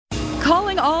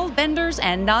Calling all benders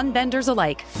and non-benders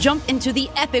alike. Jump into the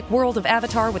epic world of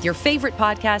Avatar with your favorite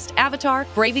podcast, Avatar: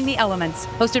 Braving the Elements.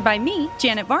 Hosted by me,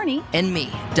 Janet Varney. And me,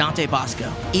 Dante Bosco.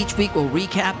 Each week we'll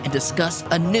recap and discuss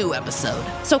a new episode.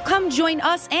 So come join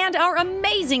us and our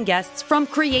amazing guests, from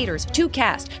creators to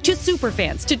cast to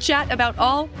superfans, to chat about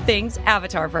all things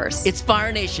Avatarverse. It's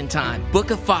Fire Nation time.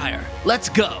 Book of Fire. Let's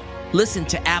go. Listen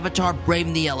to Avatar: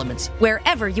 Braving the Elements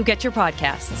wherever you get your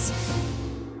podcasts.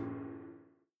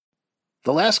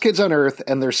 The Last Kids on Earth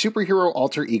and their superhero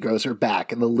alter egos are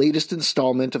back in the latest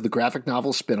installment of the graphic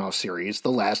novel spin-off series, The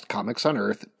Last Comics on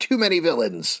Earth: Too Many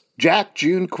Villains. Jack,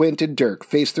 June, Quint, and Dirk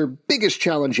face their biggest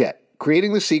challenge yet,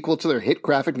 creating the sequel to their hit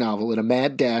graphic novel in a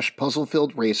mad dash,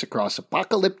 puzzle-filled race across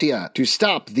Apocalyptia to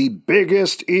stop the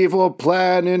biggest evil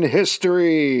plan in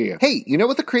history. Hey, you know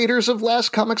what the creators of Last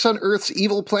Comics on Earth's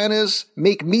evil plan is?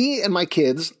 Make me and my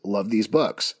kids love these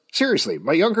books. Seriously,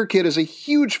 my younger kid is a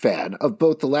huge fan of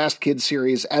both the Last Kids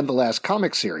series and the Last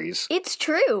Comics series. It's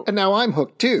true. And now I'm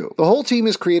hooked too. The whole team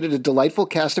has created a delightful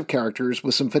cast of characters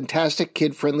with some fantastic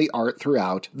kid-friendly art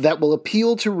throughout that will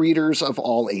appeal to readers of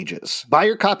all ages. Buy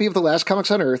your copy of The Last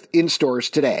Comics on Earth in stores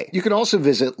today. You can also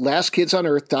visit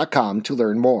LastKidsOnEarth.com to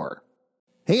learn more.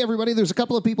 Hey everybody, there's a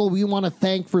couple of people we want to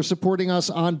thank for supporting us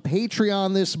on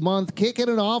Patreon this month. Kicking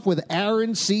it off with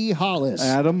Aaron C. Hollis,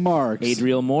 Adam Marks,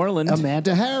 Adriel Moreland,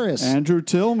 Amanda Harris, Andrew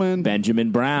Tillman,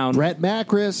 Benjamin Brown, Brett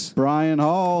Macris, Brian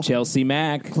Hall, Chelsea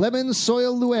Mack, Clemens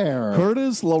Soyle-Luer,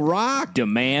 Curtis LaRock,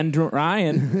 Demand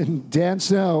Ryan, Dan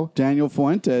Snow, Daniel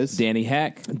Fuentes, Danny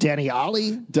Heck, Danny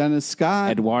Ollie, Dennis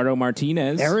Scott, Eduardo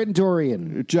Martinez, Aaron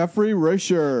Dorian, Jeffrey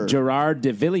Risher, Gerard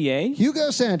de Villiers,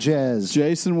 Hugo Sanchez,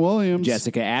 Jason Williams,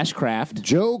 Jessica Ashcraft,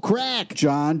 Joe Crack,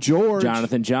 John George,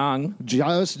 Jonathan Jong,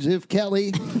 Joseph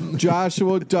Kelly,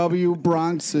 Joshua W.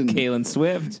 Bronson, Kaylin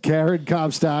Swift, Karen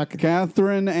Comstock,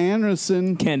 Catherine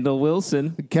Anderson, Kendall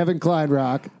Wilson, Kevin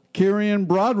Kleinrock, Kyrian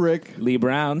Broderick, Lee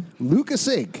Brown, Lucas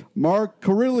Ink, Mark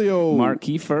Carrillo, Mark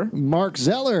Kiefer, Mark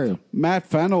Zeller, Matt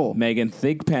Fennell, Megan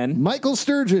Thigpen, Michael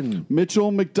Sturgeon,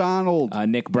 Mitchell McDonald,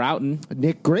 Nick Broughton,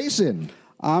 Nick Grayson,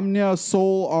 Omnia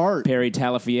Soul Art, Perry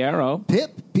Talafiero, Pip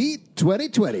Pete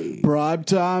 2020,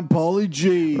 Primetime Pauly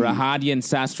G, Rahadian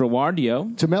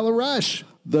Sastrowardio, Tamela Rush,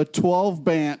 The 12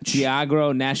 Bench,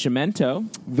 Tiagro Nascimento,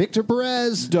 Victor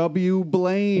Perez, W.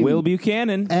 Blaine, Will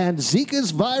Buchanan, and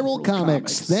Zika's Viral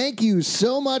Comics. Thank you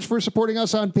so much for supporting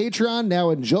us on Patreon.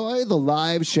 Now enjoy the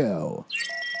live show.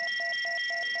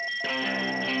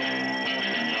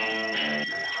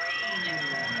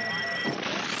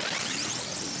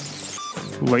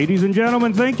 Ladies and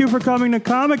gentlemen, thank you for coming to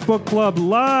Comic Book Club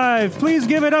Live. Please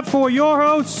give it up for your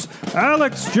hosts,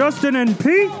 Alex, Justin, and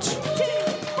Pete.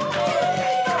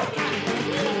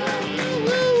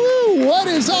 What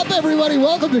is up, everybody?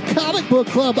 Welcome to Comic Book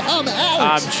Club. I'm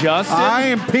Alex. I'm Justin. I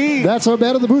am Pete. That's our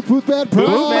man of the booth, Boothman Prime.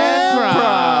 Boothman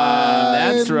Prime.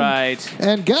 That's right.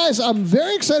 And guys, I'm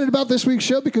very excited about this week's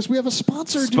show because we have a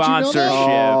sponsor. Sponsorship. Did you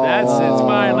know that? It's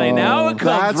finally. Now it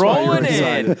comes That's why you're rolling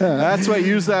excited. in. That's why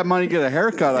use that money to get a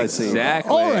haircut, I see.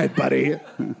 Exactly. All right, buddy.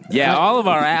 Yeah, all of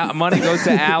our money goes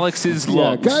to Alex's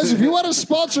looks. Guys, if you want to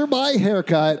sponsor my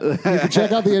haircut, you can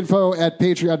check out the info at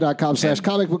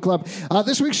patreon.com/Comic Book Club.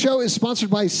 This week's show is sponsored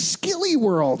by Skilly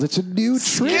World. It's a new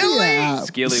trivia app.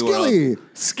 Skilly World.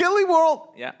 Skilly World.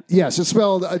 Yeah. Yes, it's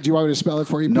spelled. Do you want me to spell it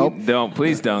for you? Nope. Pete? Don't.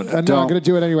 Please don't. No, I'm going to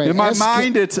do it anyway. In my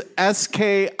mind, it's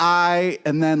SKI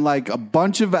and then like a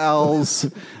bunch of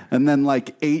L's and then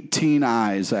like 18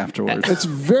 I's afterwards. It's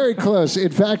very close.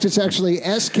 In fact, it's actually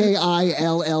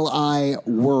SKILLI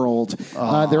World.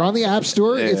 They're on the App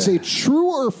Store. Yeah. It's a true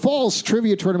or false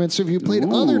trivia tournament. So if you played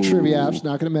other trivia apps,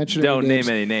 not going to mention Don't any name names.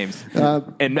 any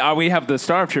names. And we have the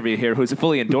star of trivia here who's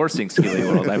fully endorsing Skilly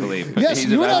World, I believe. Yes,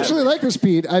 He's you would about to- actually like this,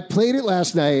 Pete. I played it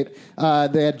last night.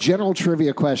 They had general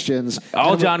trivia questions.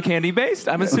 All John Candy based,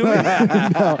 I'm assuming?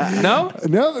 No?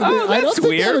 No, Oh, I don't that's think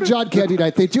they have a weird. John Candy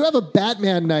night. They do have a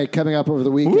Batman night coming up over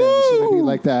the weekend, so maybe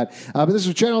like that. But this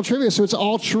is general trivia, so it's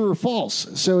all true or false.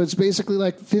 So it's basically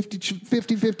like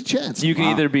 50-50 chance. You can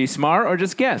either be smart or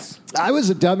just guess. I was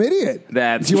a dumb idiot.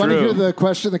 That's Do you want to true. hear the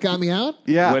question that got me out?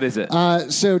 Yeah. What is it?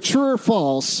 So true or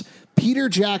false, Peter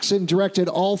Jackson directed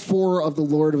all 4 of the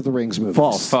Lord of the Rings movies.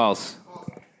 False. False.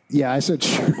 Yeah, I said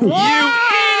true. You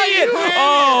idiot!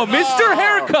 Oh, Mr.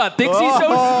 Harry haircut. Thinks he's so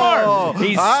smart.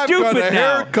 He's I've stupid got a now.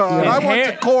 haircut. I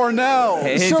went to Cornell.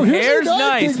 His So here's the hair's annoying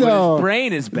nice, thing, but though. his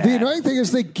brain is bad. The annoying thing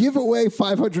is they give away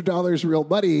 $500 real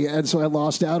money, and so I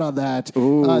lost out on that.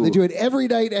 They do it every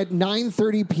night at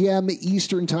 9:30 p.m.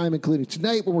 Eastern Time, including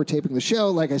tonight when we're taping the show.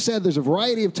 Like I said, there's a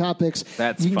variety of topics.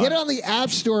 That's you can fun. get it on the App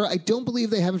Store. I don't believe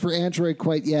they have it for Android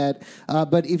quite yet,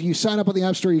 but if you sign up on the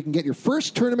App Store, you can get your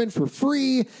first tournament for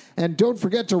free. And don't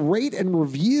forget to rate and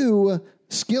review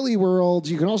Skilly World.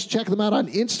 You can also check them out on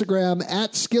Instagram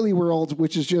at Skilly World,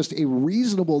 which is just a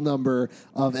reasonable number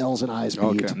of L's and I's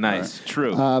beat. Okay. Nice.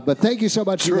 True. But thank you so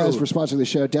much, you guys, for sponsoring the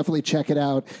show. Definitely check it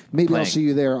out. Maybe I'll Playing. see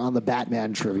you there on the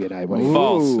Batman trivia night. What do you-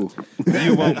 False.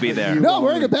 You won't be there. No, I'm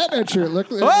wearing a Batman shirt. Look.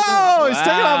 Oh, he's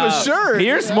taking off his shirt.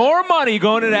 Here's more money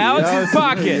going in Alex's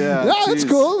pocket. Yeah, No, that's jeez.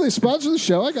 cool. They sponsor the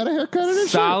show. I got a haircut and a shirt.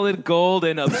 Solid gold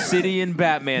and obsidian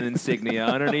Batman insignia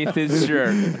underneath his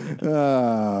shirt.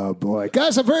 Oh, boy.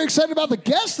 Guys, I'm very excited about the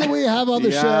guest that we have on the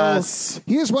Yes. show.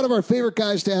 He is one of our favorite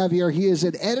guys to have here. He is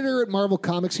an editor at Marvel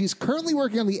Comics. He's currently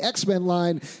working on the X-Men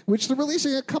line, which they're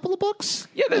releasing a couple of books.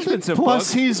 Yeah, there's been some Plus,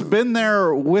 books. he's been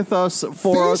there with us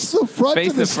for Face the front Face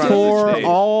of the the front. stage. for Stage.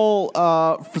 all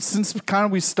since kind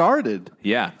of we started.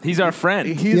 Yeah, he's our friend.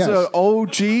 He's Yes. an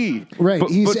OG. Right.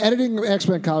 He's but- editing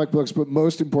X-Men comic books, but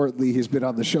most importantly, he's been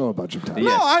on the show a bunch of times. Yeah.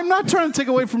 No, I'm not trying to take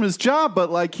away from his job,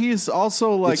 but like he's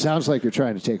also like. It sounds like you're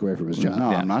trying to take away from his job. No,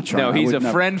 I'm not trying. No, I he's would a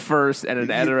never- friend first and an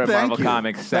editor at Thank Marvel you.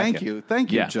 Comics second.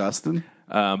 Thank you, Yeah. Justin.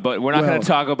 But we're not Well- going to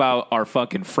talk about our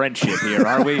fucking friendship here,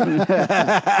 are we?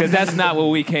 Because that's not what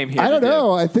we came here I don't to do.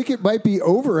 know. I think it might be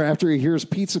over after he hears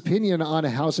Pete's opinion on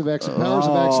House of X and Powers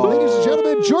of X. Ladies and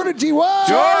gentlemen, Jordan D.Y.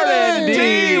 Jordan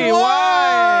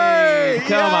D.Y.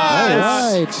 Come on. All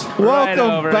right. Right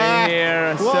Welcome over back.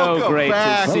 here. So Welcome great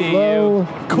back. to see Hello. you.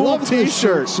 Cool Love the t-shirt.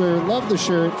 shirt, sir. Love the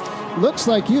shirt. Looks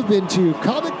like you've been to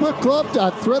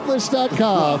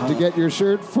comicbookclub.threadless.com to get your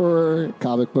shirt for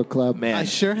Comic Book Club. Man. I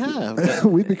sure have.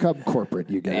 We've become corporate,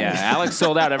 you guys. Yeah, Alex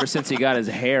sold out ever since he got his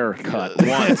hair cut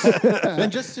once.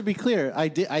 And just to be clear, I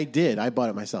did. I bought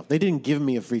it myself. They didn't give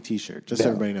me a free T-shirt. Just so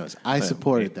everybody knows, I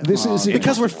supported them. This is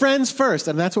because we're friends first,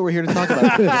 and that's what we're here to talk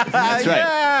about. That's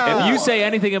right. If you say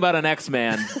anything about an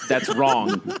X-Man, that's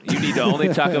wrong. You need to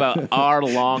only talk about our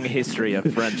long history of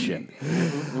friendship.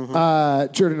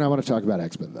 Jordan, I want to talk about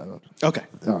X-Men, though. Okay.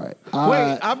 All right.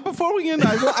 Wait, before we end,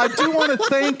 I do want to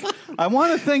thank. I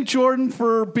want to thank Jordan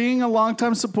for being a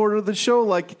longtime supporter of the show.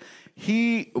 Like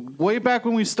he, way back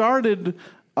when we started,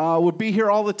 would be here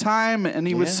all the time, and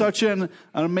he was such an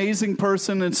amazing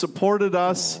person and supported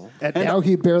us. And now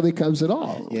he barely comes at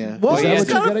all. Yeah. Well, he he's has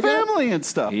got to a get again? family and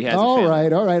stuff. He has a All family.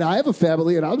 right, all right. I have a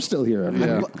family, and I'm still here every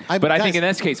day. But I think in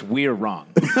this case, we're wrong.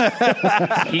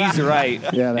 He's right,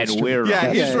 Yeah, that's and true. we're wrong. Yeah,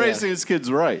 he's Yeah, raising his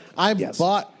kids right. I Yes.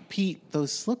 bought Pete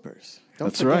those slippers. Don't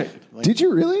That's forget. right. Like, Did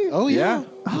you really? oh yeah.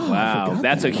 Wow,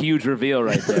 that's a huge reveal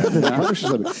right there.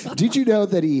 Did you know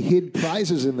that he hid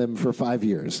prizes in them for 5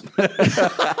 years?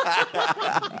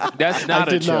 That's not I a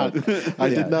did joke. not. I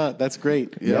did not. That's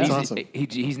great. That's awesome.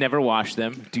 He's never washed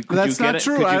them. Could That's you get not it?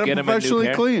 true. Could I you am get him a new professionally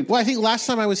pair? clean. Well, I think last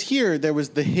time I was here, there was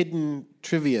the hidden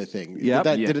trivia thing. Yep.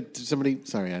 Did, Yeah. did it? Did somebody?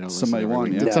 Sorry, I don't. Somebody listen to won,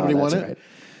 everything. yeah. Did somebody No, won that's it? right.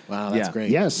 Wow, that's Yeah. great.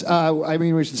 Yes. I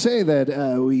mean, we should say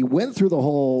that we went through the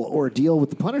whole ordeal with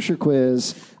the Punisher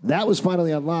quiz. That was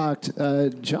finally unlocked.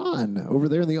 John, over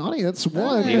there in the audience,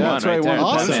 won. He won That's right, right there. won.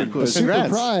 Awesome. Punisher A quiz. super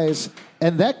Congrats. prize.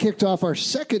 And that kicked off our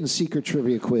second secret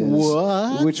trivia quiz.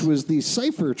 What? Which was the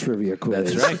Cypher trivia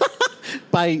quiz. That's right.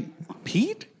 By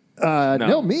Pete?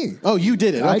 No, me. Oh, you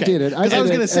did it. I Okay. did it. I Because I did was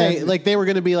it, going to say, and- like, they were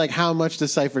going to be like, how much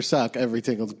does Cypher suck? Every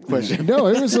single question. No,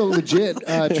 it was a legit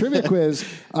trivia quiz,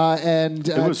 and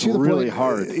it was really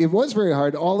hard. It was very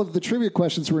hard. All of the trivia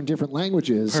questions were in different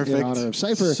languages in Perfect. honor of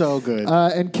Cypher. So good.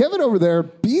 And Kevin over there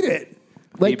beat it.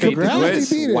 Like He beat the completely quiz.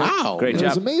 beat it. Wow. Great It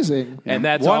was job. amazing. And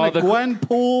that's won all a the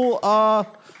Gwenpool.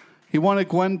 He won a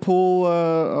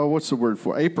Gwenpool. What's the word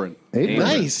for apron? Apron.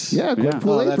 Nice. Yeah, Gwenpool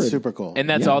Oh, apron. that's super cool. and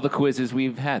that's all the quizzes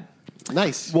we've had.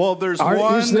 Nice. Well, there's Are-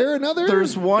 one. is there another?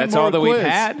 There's one That's more all that quiz. we've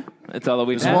had. That's all that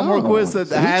we've There's had. one more quiz that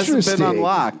hasn't been interesting.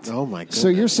 unlocked. Oh, my God. So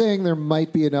you're saying there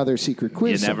might be another secret You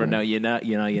quiz? never know. somewhere.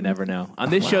 You never know. On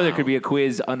this show, there could be a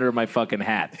quiz under my fucking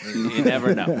hat. You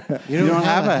never know. You don't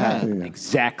have a hat.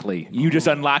 Exactly. You just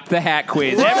unlocked the hat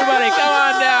quiz. Everybody, come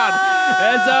on down.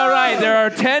 That's all right. There are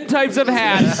 10 types of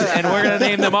hats, and we're going to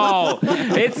name them all.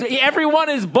 Everyone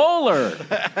is bowler.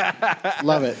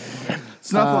 Love it.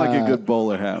 It's nothing like a good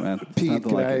bowler hat, man. It's Pete, nothing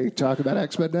can like I it. talk about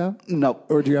X-Men now? No.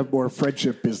 Or do you have more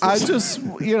friendship business? I just,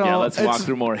 Yeah, let's walk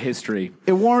through more history.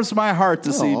 It warms my heart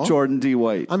to see Aw. Jordan D.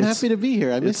 White. I'm happy to be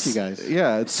here. I miss you guys.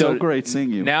 Yeah, it's so great seeing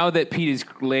you. Now that Pete has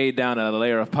laid down a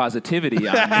layer of positivity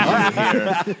on you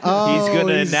here, he's going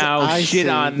to now I shit see.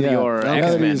 on Yeah. your Now that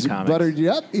X-Men he's comics. buttered you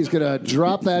up, he's going to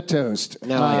drop that toast.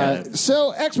 Now I got it.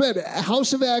 So, X-Men,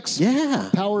 House of X, Yeah.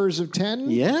 Powers of 10?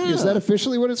 Yeah. Is that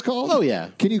officially what it's called? Oh, yeah.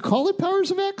 Can you call it Powers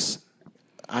of X?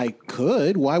 I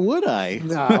could. Why would I?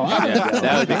 No, I Yeah,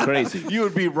 that would be crazy. You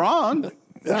would be wrong.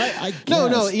 guess.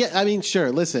 No. Yeah, I mean,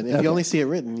 sure. Listen, if you only see it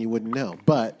written, you wouldn't know.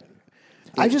 But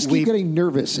I just keep getting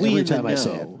nervous we every in the time I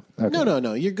say it. know. Okay.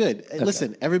 No. You're good.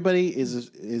 Listen, everybody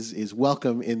is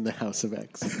welcome in the House of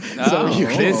X. Oh,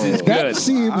 this is good. That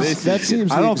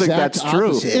seems. I don't the think exact that's true.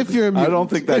 opposite. If you're a mutant, I don't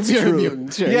think that's if you're true. A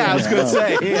mutant, sure, I was going to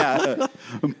say, yeah.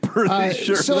 I'm pretty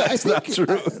sure so that's I not think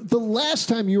true. the last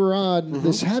time you were on,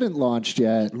 this hadn't launched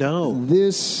yet. No.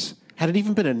 This. Had it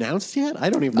even been announced yet? I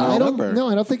don't even I don't. remember. No,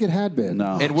 I don't think it had been.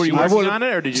 No. And were you I working would've- on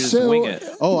it, or did you just So- wing it?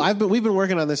 Oh, we've been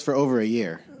working on this for over a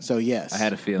year. So yes, I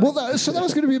had a feeling. Well, so that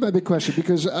was going to be my big question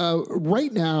because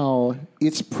right now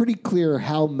it's pretty clear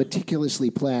how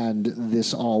meticulously planned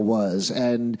this all was,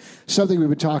 and something we've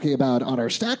been talking about on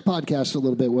our Stack podcast a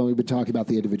little bit when we've been talking about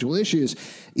the individual issues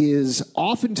is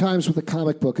oftentimes with a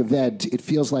comic book event, it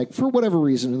feels like for whatever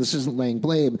reason, and this isn't laying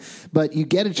blame, but you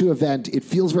get into an event, it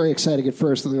feels very exciting at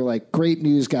first, and they're like, "Great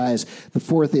news, guys! The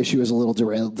 4th issue is a little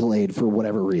delayed for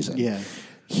whatever reason." Yeah.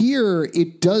 Here,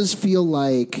 it does feel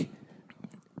like.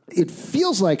 It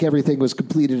feels like everything was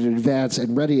completed in advance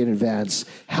and ready in advance.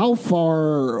 How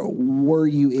far were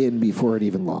you in before it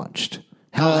even launched?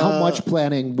 How much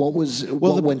planning? What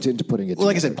went into putting it together? Well,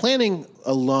 like I said, planning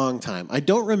a long time. I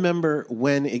don't remember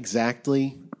when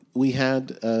exactly we had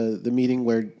the meeting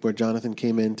where Jonathan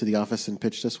came into the office and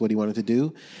pitched us what he wanted to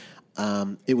do.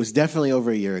 It was definitely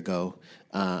over a year ago.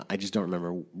 I just don't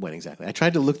remember when exactly. I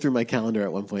tried to look through my calendar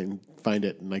at one point and find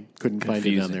it, and I couldn't find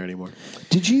it down there anymore.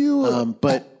 Did you?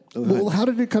 Well, how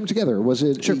did it come together? Was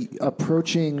it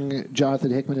approaching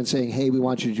Jonathan Hickman and saying, "Hey, we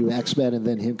want you to do X-Men," and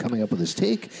then him coming up with his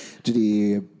take? Did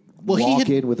he walk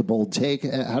in with a bold take?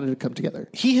 How did it come together?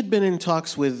 He had been in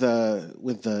talks with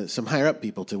some higher up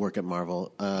people to work at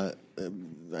Marvel,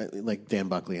 like Dan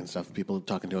Buckley and stuff. People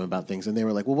talking to him about things, and they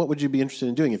were like, "Well, what would you be interested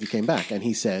in doing if you came back?" And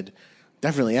he said,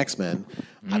 "Definitely X-Men.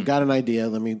 I've got an idea.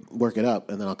 Let me work it up,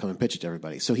 and then I'll come and pitch it to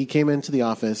everybody." So he came into the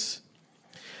office.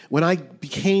 When I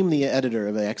became the editor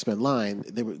of the X-Men line,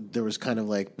 there was kind of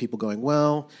like people going,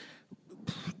 "Well,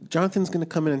 Jonathan's going to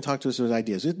come in and talk to us with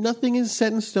ideas. Nothing is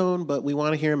set in stone, but we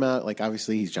want to hear him out. Like,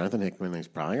 obviously, he's Jonathan Hickman. He's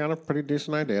probably got a pretty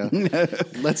decent idea.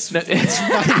 Let's find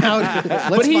out.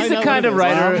 But he's the kind of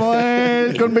writer.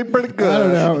 It's going to be pretty good. I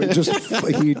don't know. It just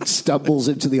he stumbles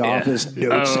into the office,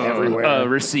 notes everywhere.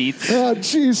 Receipts. Oh,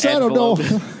 jeez, I don't know.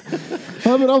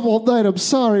 I've been up all night. I'm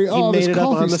sorry. He made it up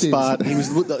on the stinks. spot. He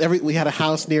was we had a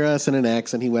house near us and an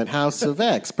X, and he went House of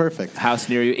X. Perfect. House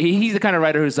near you. He's the kind of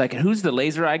writer who's like, who's the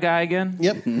laser eye guy again?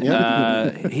 Yep.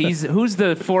 Who's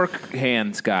the fork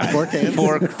hands guy? Fork hands?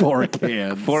 Fork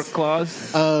hands. Fork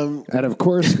claws. And of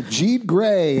course, Jean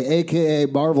Grey, a.k.a.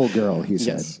 Marvel Girl, he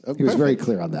said. Yes. He was very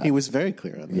clear on that. He was very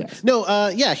clear on that. Yes. No,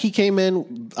 he came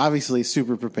in obviously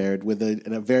super prepared with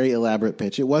a very elaborate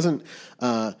pitch. It wasn't.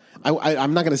 I'm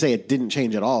not going to say it didn't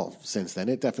change at all since then.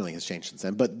 It definitely has changed since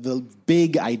then. But the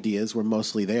big ideas were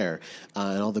mostly there,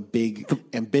 and all the big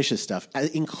ambitious stuff,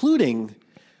 including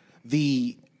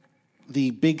the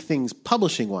big things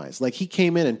publishing wise. Like he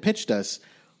came in and pitched us,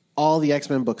 all the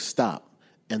X-Men books stop.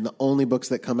 And the only books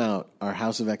that come out are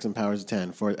House of X and Powers of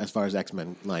 10 for as far as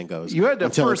X-Men line goes. You had to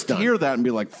until first it's done. hear that and be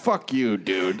like, "Fuck you,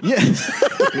 dude." Yeah.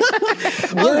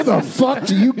 Where the fuck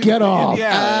do you get off?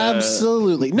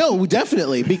 Absolutely. No,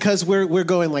 definitely. Because we're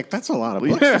going like, that's a lot of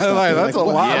books. to stop Like, there. that's a Like,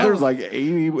 what? lot. Yeah. There's like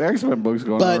 80 X-Men books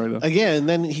going on right But now. again,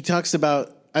 then he talks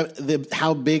about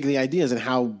how big the idea is and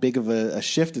how big of a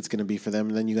shift it's going to be for them.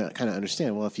 And then you got to kind of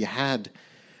understand, well, if you had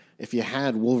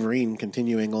Wolverine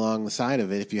continuing along the side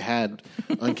of it, if you had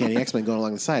Uncanny X-Men going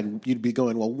along the side, you'd be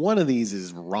going, well, one of these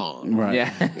is wrong. Right.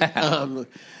 Yeah.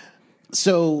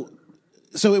 So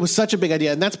it was such a big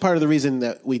idea, and that's part of the reason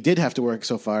that we did have to work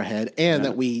so far ahead, and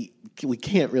that we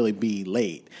can't really be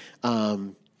late.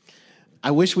 I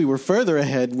wish we were further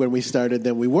ahead when we started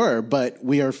than we were, but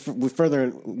we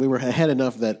were ahead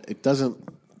enough that it doesn't.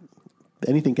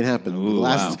 Anything can happen. Ooh, the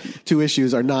last two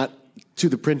issues are not to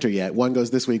the printer yet. One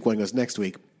goes this week, one goes next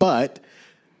week, but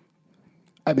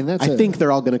I mean, I think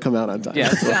they're all going to come out on time. Yeah.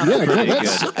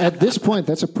 at this point,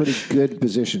 that's a pretty good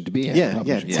position to be in. Yeah,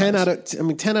 publishing. 10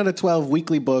 out of 12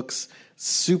 weekly books,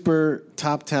 super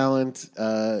top talent,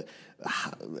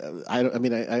 I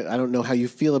don't know how you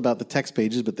feel about the text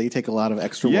pages, but they take a lot of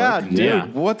extra Yeah, work. dude, Yeah.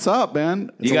 what's up,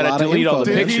 man? You got to delete all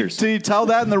the pictures. Did you tell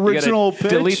that in the original pitch?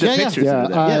 Delete the pictures. Yeah,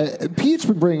 Of that. Pete's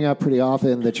been bringing up pretty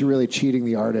often that you're really cheating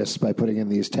the artists by putting in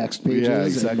these text pages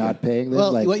exactly. and not paying them.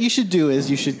 Well, what you should do is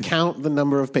you should count the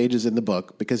number of pages in the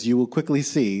book, because you will quickly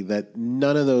see that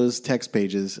none of those text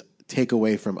pages take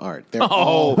away from art. They're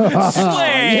all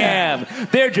Slam!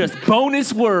 They're just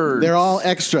bonus words. They're all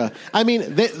extra. I mean,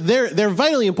 they're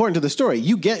vitally important to the story.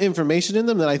 You get information in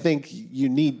them that I think you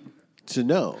need to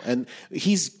know. And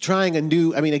he's trying a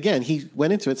new. I mean, again, he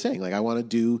went into it saying, like, I want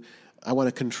to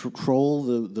control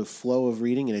the flow of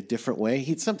reading in a different way.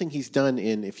 It's something he's done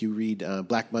in. If you read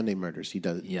Black Monday Murders, he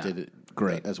did it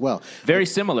great as well. Very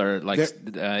similar,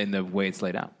 in the way it's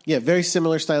laid out. Yeah, very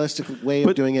similar stylistic way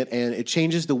of doing it, and it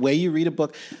changes the way you read a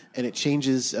book, and it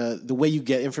changes the way you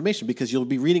get information, because you'll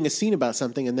be reading a scene about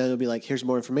something, and then it'll be like, here's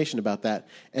more information about that,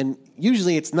 and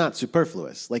usually it's not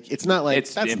superfluous. Like, it's not like,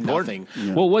 that's important. nothing.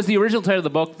 Yeah. Well, was the original title of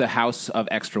the book The House of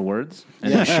Extra Words?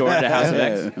 And the short, The House of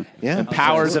X? Yeah. The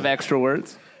Powers of Extra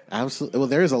Words? Absolutely. Well,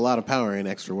 there is a lot of power in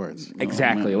extra words.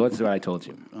 Exactly. That's what I told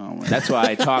you. That's why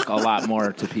I talk a lot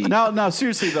more to Pete. Now,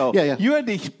 seriously, though, you had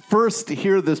to first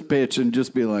hear this pitch and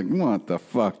just be like, what the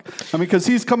fuck? I mean, because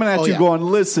he's coming at you going,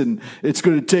 listen, it's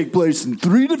going to take place in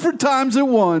 3 different times at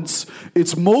once.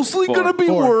 It's mostly going to be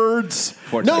words.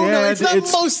 No, it's not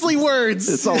mostly words.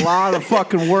 It's a lot of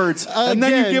fucking words. And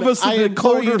then you give us the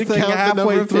encoder thing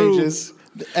halfway through.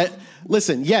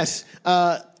 Listen, yes,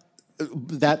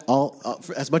 that all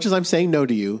as much as I'm saying no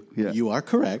to you, you are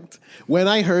correct. When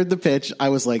I heard the pitch, I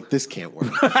was like, this can't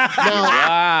work.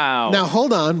 Now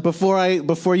hold on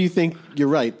before you think you're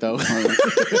right, though.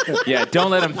 Yeah,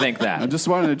 don't let him think that. I just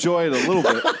want to enjoy it a little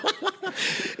bit.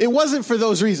 It wasn't for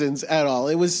those reasons at all.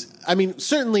 It was, I mean,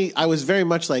 certainly I was very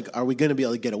much like, are we going to be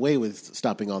able to get away with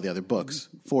stopping all the other books?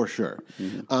 For sure.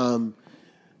 Mm-hmm.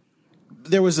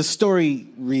 There was a story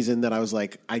reason that I was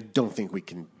like, I don't think we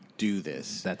can do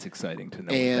this. That's exciting to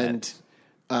know. And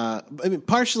I mean,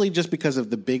 partially just because of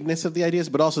the bigness of the ideas,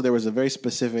 but also there was a very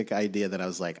specific idea that I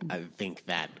was like, I think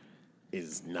that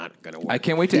is not going to work. I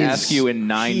can't wait to ask you in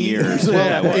 9 years.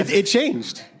 It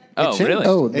changed. Really?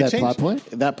 Oh, that plot point?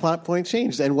 That plot point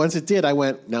changed. And once it did, I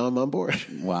went, now I'm on board.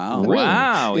 Wow. Really?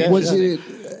 Wow. Yeah. Was it...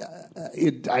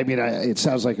 it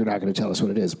sounds like you're not going to tell us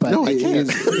what it is, but no, I can't.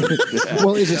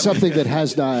 Well, is it something that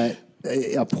has not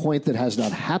a point that has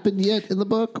not happened yet in the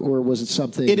book, or was it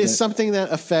something? It is something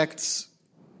that affects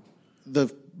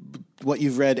what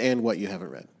you've read and what you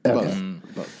haven't read. Okay.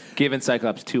 Both. Giving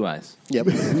Cyclops 2 eyes. Yep.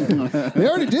 They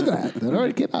already did that. That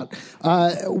already came out.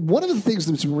 One of the things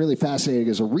that's been really fascinating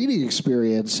as a reading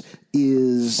experience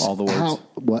is all the words.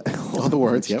 All the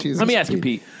words. Yep. Let me ask you,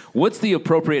 Pete. What's the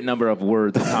appropriate number of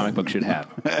words a comic book should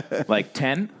have? Like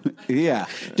 10? Yeah.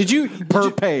 Did you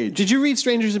page? Did you read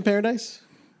Strangers in Paradise?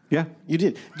 Yeah, you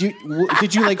did.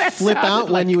 Did you like flip out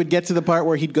when you would get to the part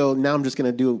where he'd go, now I'm just going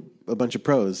to do a bunch of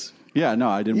prose? Yeah, no,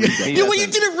 I didn't read that. You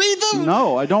didn't read them?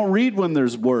 No, I don't read when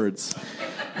there's words.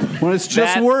 When it's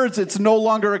just words, it's no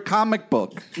longer a comic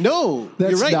book. No,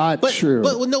 that's you're right. not true.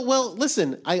 Well,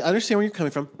 listen, I understand where you're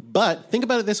coming from, but think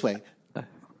about it this way.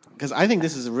 Because I think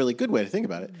this is a really good way to think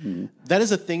about it. Mm-hmm. That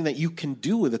is a thing that you can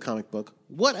do with a comic book.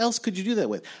 What else could you do that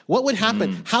with? What would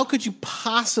happen? How could you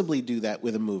possibly do that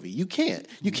with a movie? You can't.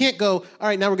 You can't go, all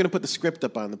right, now we're going to put the script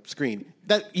up on the screen.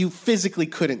 That you physically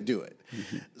couldn't do it.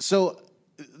 Mm-hmm. So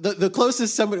the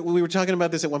closest we were talking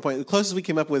about this at one point, the closest we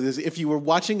came up with is if you were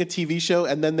watching a TV show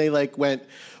and then they went,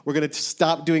 we're going to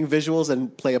stop doing visuals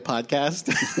and play a podcast.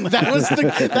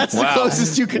 That's the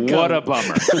closest you could come. What a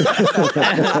bummer.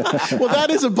 Well, that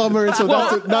is a bummer, and so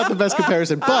not the best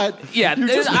comparison. But yeah, you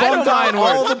just bummed out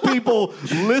all the people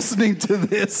listening to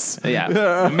this.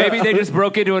 Yeah, maybe they just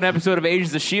broke into an episode of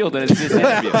Agents of S.H.I.E.L.D. and it's this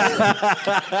interview.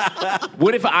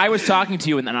 What if I was talking to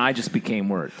you and then I just became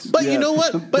words? But you know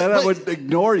what? Then I would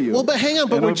ignore you. Well, but hang on.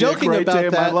 But we're joking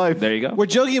about that. There you go. We're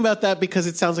joking about that because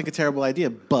it sounds like a terrible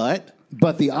idea, but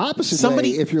the opposite way,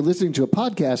 if you're listeing to a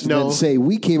podcast and then say,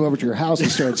 we came over to your house and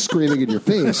started screaming in your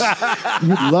face,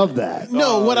 you'd love that.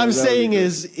 No, what I'm saying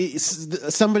is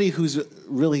somebody who's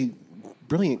really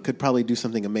brilliant could probably do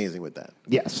something amazing with that.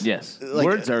 Yes. Like,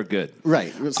 words are good.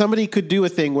 Right. Somebody could do a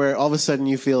thing where all of a sudden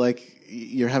you feel like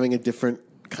you're having a different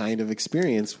kind of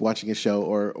experience watching a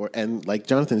show and like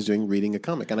Jonathan's doing, reading a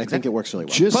comic. And I think it works really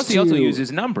well. Plus, he also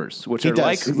uses numbers, which are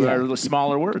are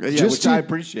smaller words. Yeah, which I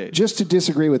appreciate. Just to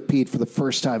disagree with Pete for the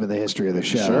first time in the history of the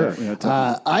show,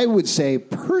 I would say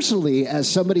personally, as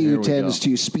somebody who tends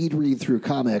to speed read through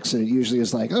comics, and it usually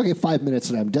is like, okay, 5 minutes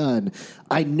and I'm done.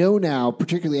 I know now,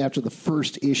 particularly after the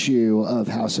first issue of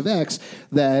House of X,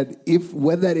 that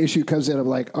when that issue comes in, I'm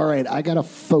like, all right, I got to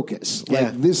focus.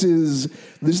 Like this is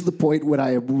the point when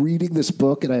I am reading this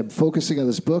book and I am focusing on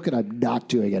this book and I'm not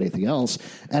doing anything else.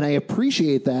 And I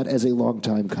appreciate that as a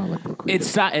longtime comic book reader.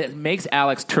 It makes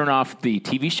Alex turn off the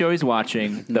TV show he's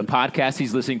watching, the podcast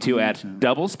he's listening to at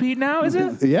double speed now, is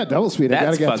it? Yeah, double speed. I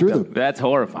got to get through them. That's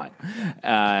horrifying.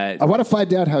 I want to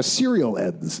find out how Serial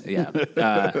ends. Yeah.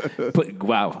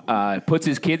 Puts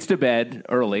his kids to bed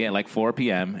early at like 4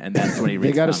 p.m. and that's when he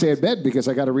reads. They got to stay in bed because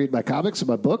I got to read my comics and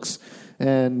my books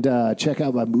and check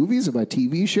out my movies and my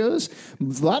TV shows.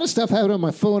 A lot of stuff happening on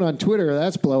my phone, on Twitter.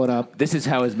 That's blowing up. This is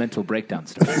how his mental breakdown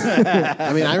starts.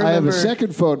 I mean, I have a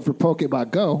second phone for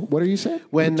Pokemon Go. What are you saying?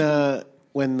 When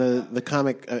the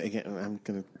comic again, I'm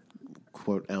going to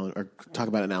quote Alan or talk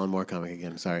about an Alan Moore comic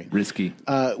again. Sorry, risky.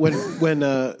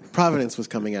 When Providence was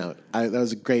coming out, that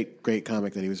was a great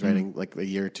comic that he was writing like a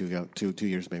year or two ago, 2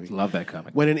 years maybe. Love that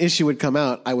comic. When an issue would come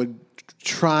out, I would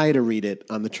try to read it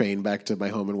on the train back to my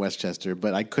home in Westchester,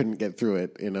 but I couldn't get through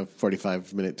it in a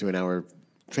 45-minute to an hour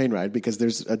train ride because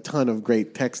there's a ton of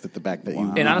great text at the back that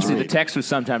you. And honestly, the text was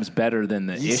sometimes better than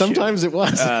the issue. Sometimes it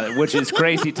was, which is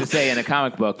crazy to say in a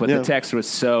comic book, but the text was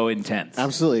so intense.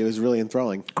 Absolutely, it was really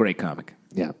enthralling. Great comic.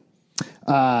 Yeah.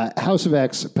 House of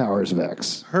X, Powers of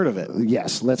X. Heard of it?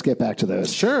 Yes. Let's get back to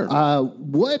those. Sure.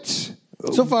 What?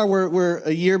 So far, we're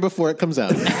a year before it comes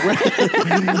out.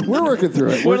 We're working through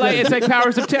it. It's like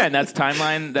Powers of 10. That's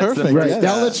timeline. That's perfect. Right. Yes.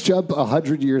 Now let's jump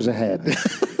 100 years ahead.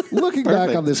 Looking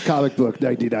back on this comic book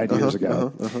 99 years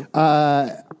ago,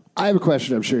 I have a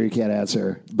question I'm sure you can't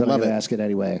answer, but I'm going to ask it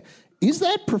anyway. Is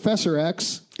that Professor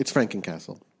X? It's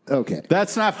Frankencastle. Okay.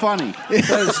 That's not funny.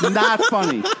 That is not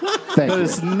funny. Thank That you.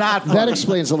 is not funny. That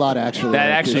explains a lot, actually.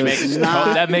 That actually makes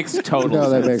that makes total No,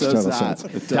 that makes It does total not.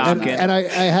 sense. It does not. And I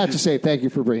had to say thank you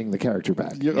for bringing the character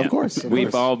back. Of course.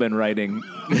 We've all been writing.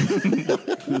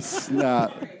 It's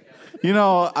not. You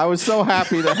know, I was so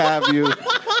happy to have you,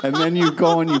 and then you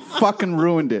go and you fucking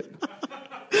ruined it.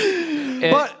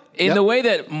 But in the way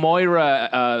that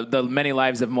Moira, the many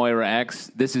lives of Moira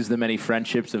X, this is the many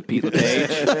friendships of Pete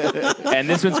LePage, and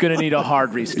this one's going to need a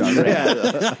hard restart.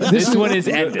 Right? This one is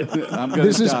ended.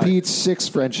 This is Pete's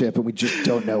sixth friendship, and we just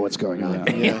don't know what's going on.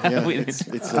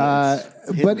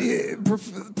 But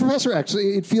Professor X,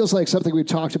 it feels like something we've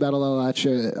talked about a lot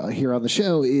here on the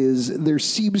show, is there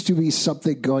seems to be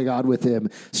something going on with him.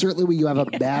 Certainly when you have a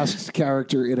masked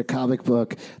character in a comic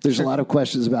book, there's a lot of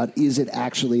questions about, is it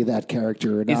actually that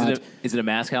character or not? Is it a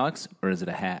mask, Alex, or is it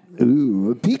a hat?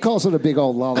 Ooh, Pete calls it a big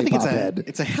old I think lollipop head.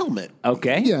 it's a helmet.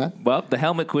 Okay. Yeah. Well, the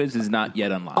helmet quiz is not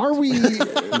yet unlocked. Are we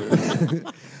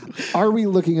are we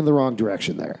looking in the wrong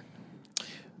direction there?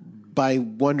 By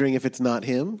wondering if it's not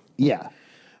him? Yeah.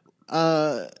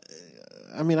 I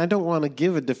mean, I don't want to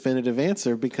give a definitive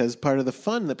answer because part of the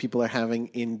fun that people are having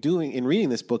in reading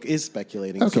this book is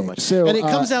speculating so much. So, and it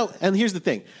comes out, and here's the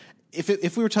thing.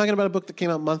 If we were talking about a book that came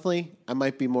out monthly, I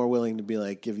might be more willing to be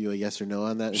like, give you a yes or no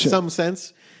on that in some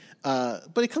sense.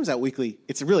 But it comes out weekly.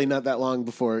 It's really not that long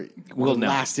before the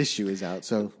last issue is out.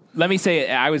 So let me say,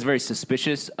 I was very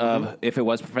suspicious of if it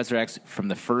was Professor X from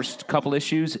the first couple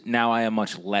issues. Now I am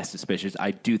much less suspicious.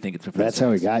 I do think it's Professor X. That's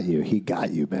how he got you. He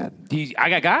got you, man.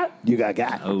 I got? You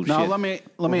got. Oh, now shit.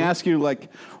 let me ask you, like,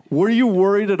 were you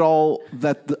worried at all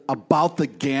about the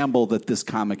gamble that this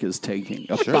comic is taking?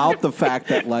 About the fact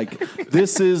that, like,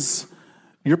 this is...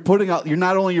 You're putting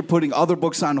other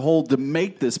books on hold to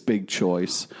make this big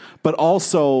choice, but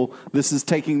also this is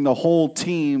taking the whole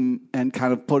team and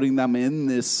kind of putting them in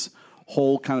this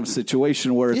whole kind of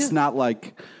situation where it's not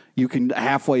like you can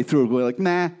halfway through go like,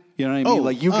 nah, you know what I mean?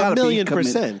 Like, you got to be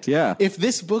committed. 1,000,000%. Yeah. If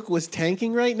this book was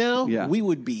tanking right now, we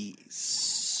would be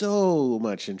so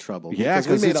much in trouble. Yeah,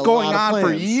 because it's going on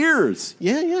for years.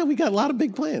 Yeah, we got a lot of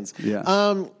big plans.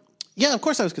 Yeah. Yeah, of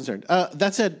course I was concerned.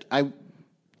 That said, I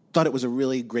thought it was a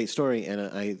really great story,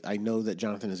 and I know that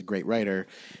Jonathan is a great writer,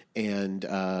 and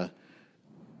I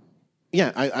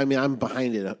mean, I'm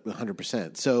behind it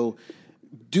 100%. So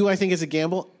do I think it's a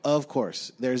gamble? Of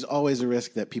course. There's always a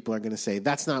risk that people are going to say,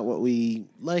 that's not what we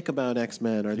like about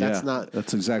X-Men, or that's not...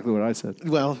 That's exactly what I said.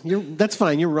 Well, that's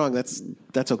fine. You're wrong. That's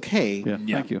okay. Yeah.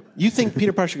 Thank you. You think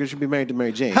Peter Parker should be married to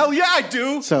Mary Jane. Hell yeah, I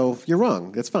do! So you're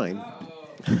wrong. That's fine.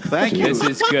 Thank you. This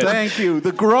is good. Thank you.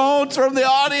 The groans from the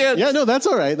audience. Yeah, no, that's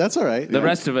all right. That's all right. The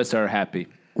rest of us are happy.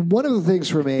 One of the things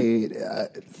from a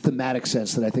thematic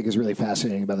sense that I think is really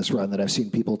fascinating about this run that I've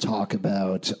seen people talk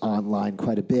about online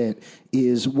quite a bit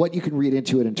is what you can read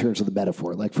into it in terms of the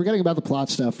metaphor. Like, forgetting about the plot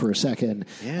stuff for a second,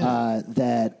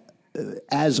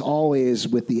 as always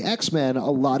with the X-Men, a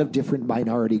lot of different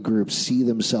minority groups see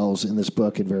themselves in this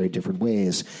book in very different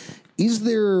ways. Is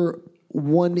there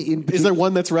one in particular? Is there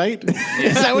one that's right?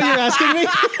 Is that what you're asking me?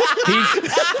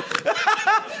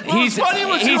 He's hoping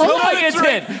it's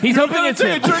him. He's hoping it's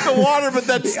him. Take a drink of water, but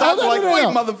then stop. Wait,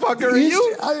 motherfucker, are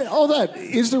you? Hold on.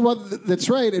 Is there one that's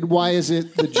right, and why is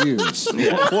it the Jews?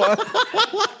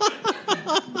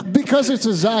 Because it's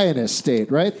a Zionist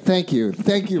state, right? Thank you.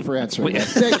 Thank you for answering that.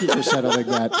 Thank you for settling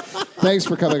that. Thanks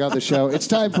for coming on the show. It's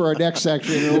time for our next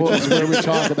section, which is where we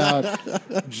talk about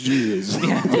Jews.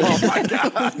 Oh, my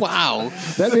God. Wow.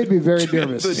 That made me very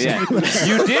nervous. Yeah.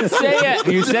 You did say it.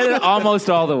 You said it almost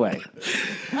all the way.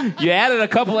 You added a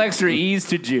couple extra E's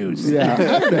to Jews. Yeah,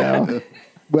 I don't know.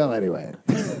 Well, anyway.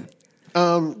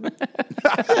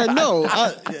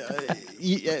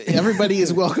 Everybody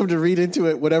is welcome to read into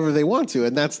it whatever they want to,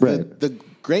 and that's the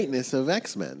greatness of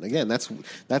X-Men. Again,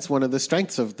 that's one of the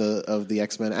strengths of the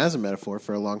X-Men as a metaphor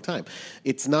for a long time.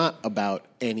 It's not about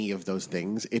any of those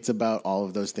things. It's about all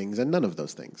of those things and none of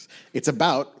those things. It's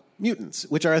about mutants,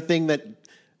 which are a thing that,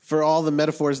 for all the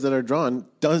metaphors that are drawn,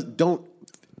 don't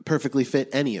perfectly fit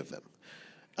any of them.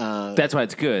 That's why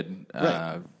it's good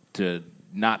to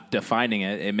not defining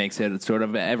it. It makes it sort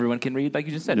of everyone can read, like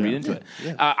you just said, read into it.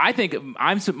 Yeah. I think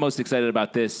I'm most excited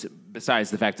about this,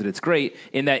 besides the fact that it's great,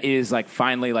 in that it is like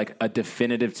finally like a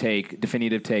definitive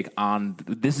take on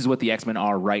this is what the X-Men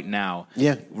are right now.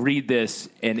 Yeah. Read this,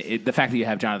 and the fact that you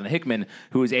have Jonathan Hickman,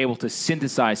 who is able to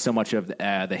synthesize so much of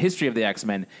the history of the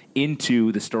X-Men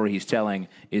into the story he's telling,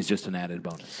 is just an added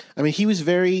bonus. I mean,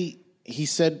 he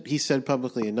said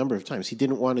publicly a number of times he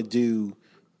didn't want to do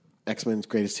X-Men's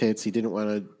greatest hits. He didn't want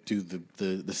to do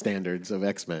the standards of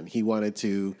X-Men. He wanted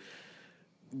to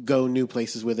go new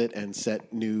places with it and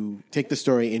take the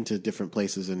story into different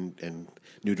places and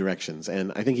new directions.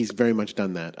 And I think he's very much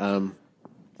done that.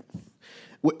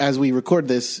 As we record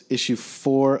this, issue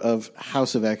 4 of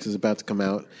House of X is about to come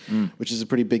out, which is a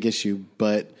pretty big issue,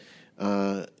 but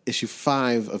issue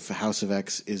 5 of House of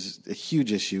X is a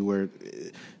huge issue where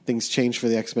things change for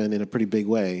the X-Men in a pretty big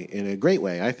way, in a great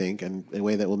way, I think, and in a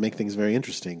way that will make things very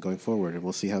interesting going forward, and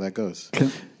we'll see how that goes.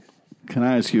 Can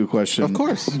I ask you a question? Of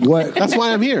course. That's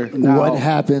why I'm here. What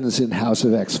happens in House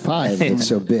of X5 that's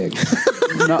so big? Just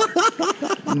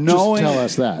tell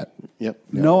us that. Yep.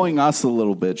 Knowing us a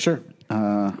little bit. Sure.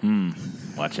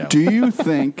 Watch out. Do you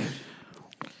think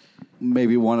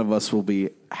maybe one of us will be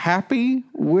happy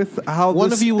with how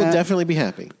one of you will definitely be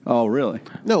happy? Oh, really?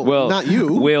 No, not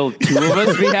you. Will 2 of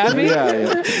us be happy?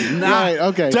 Yeah. Right,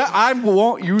 okay. I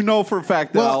won't. You know for a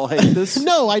fact that I'll hate this.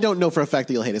 No, I don't know for a fact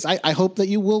that you'll hate this. I hope that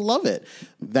you will love it.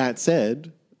 That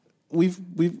said, we've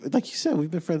like you said,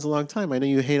 we've been friends a long time. I know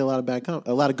you hate a lot of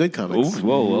a lot of good comics. Ooh,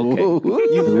 whoa,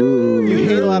 okay. You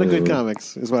hate a lot of good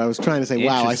comics, is what I was trying to say.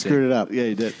 Wow, I screwed it up. Yeah,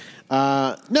 you did.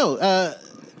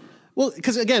 Well,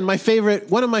 because again,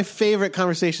 one of my favorite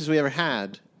conversations we ever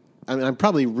had. I mean, I'm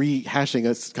probably rehashing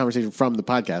a conversation from the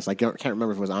podcast. I can't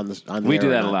remember if it was on the. We do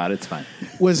that a lot. It's fine.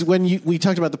 Was when we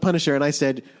talked about the Punisher, and I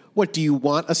said, "What do you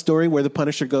want? A story where the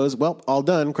Punisher goes? Well, all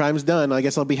done, crime's done. I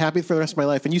guess I'll be happy for the rest of my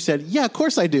life." And you said, "Yeah, of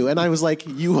course I do." And I was like,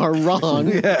 "You are wrong.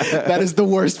 That is the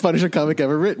worst Punisher comic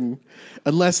ever written.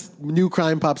 Unless new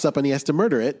crime pops up and he has to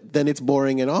murder it, then it's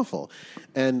boring and awful."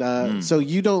 And so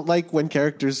you don't like when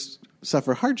characters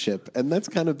suffer hardship, and that's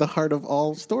kind of the heart of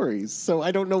all stories. So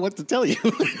I don't know what to tell you.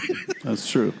 That's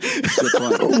true.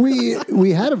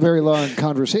 We had a very long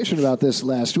conversation about this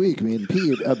last week, me and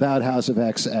Pete, about House of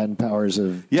X and Powers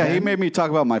of 10. He made me talk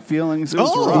about my feelings. It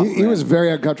was rough. He was very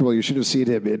uncomfortable. You should have seen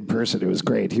him in person. It was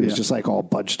great. He was just like all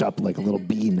bunched up like a little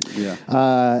bean.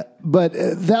 Yeah. But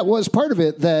that was part of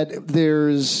it, that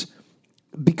there's...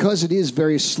 Because it is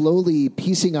very slowly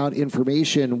piecing out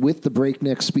information with the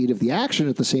breakneck speed of the action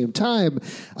at the same time,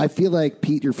 I feel like,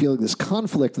 Pete, you're feeling this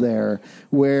conflict there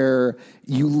where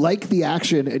you like the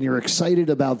action and you're excited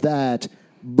about that,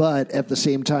 but at the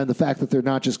same time, the fact that they're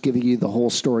not just giving you the whole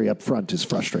story up front is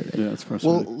frustrating. Yeah, it's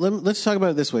frustrating. Well, let's talk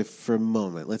about it this way for a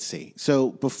moment. Let's see.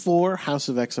 So before House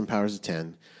of X and Powers of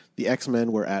 10, the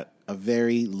X-Men were at a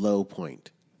very low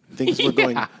point. Things were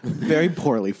going very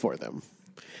poorly for them.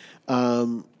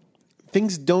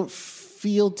 Things don't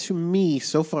feel to me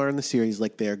so far in the series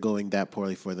like they're going that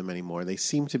poorly for them anymore. They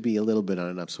seem to be a little bit on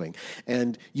an upswing.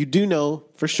 And you do know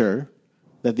for sure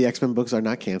that the X-Men books are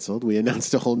not canceled. We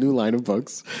announced a whole new line of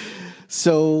books.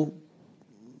 So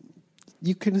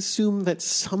you can assume that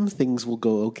some things will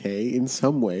go okay in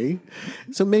some way.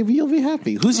 So maybe you'll be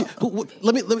happy.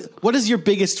 Let me. What is your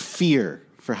biggest fear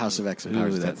for House of X and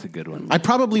Powers of 10? That's a good one. I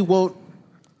probably won't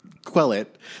quell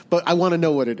it, but I want to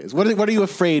know what it is. What are you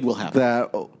afraid will happen?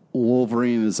 That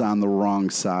Wolverine is on the wrong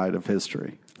side of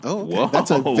history. Oh, okay. Whoa,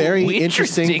 That's a very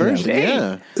interesting version. take.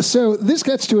 Yeah. So this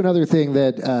gets to another thing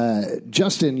that,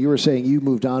 Justin, you were saying you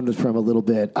moved on from a little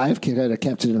bit. I've kind of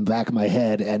kept it in the back of my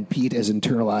head, and Pete has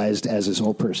internalized as his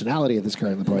whole personality at this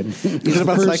current point. Is it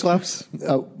about Cyclops?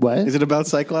 What? Is it about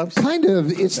Cyclops? Kind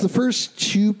of. It's the first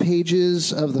 2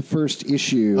 pages of the first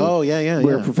issue. Oh, yeah.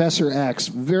 Where Professor X,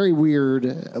 very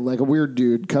weird, like a weird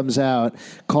dude, comes out,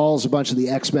 calls a bunch of the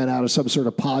X-Men out of some sort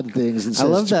of pod things. And says, I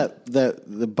love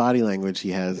the body language he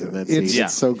has in that scene.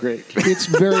 It's so great. It's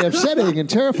very upsetting and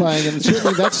terrifying, and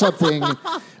certainly that's something.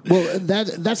 Well,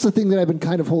 that's the thing that I've been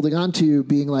kind of holding on to,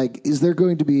 being like, is there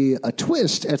going to be a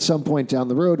twist at some point down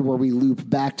the road where we loop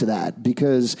back to that?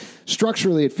 Because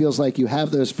structurally, it feels like you have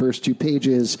those first 2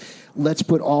 pages. Let's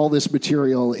put all this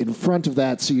material in front of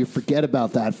that so you forget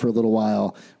about that for a little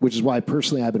while, which is why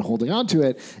personally I've been holding on to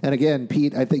it. And again,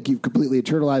 Pete, I think you've completely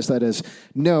internalized that as,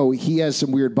 no, he has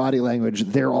some weird body language.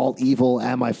 They're all evil.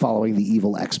 Am I following the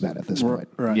evil X-Men at this point?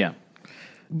 Right. Yeah.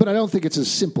 But I don't think it's as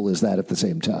simple as that at the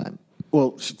same time.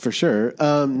 Well, for sure.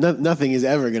 Nothing is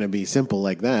ever going to be simple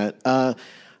like that. I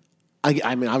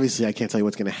mean, obviously, I can't tell you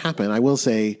what's going to happen. I will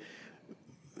say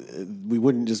we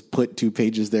wouldn't just put 2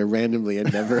 pages there randomly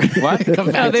and never. What?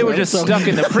 No, they were just stuck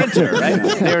in the printer, right?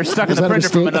 They were stuck in the printer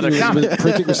from another comic.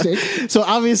 Printing mistake? So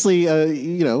obviously,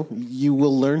 you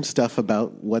will learn stuff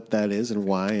about what that is and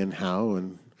why and how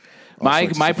and.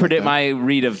 My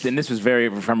read of, and this was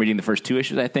from reading the first 2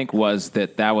 issues, I think, was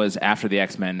that was after the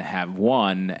X-Men have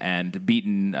won and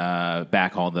beaten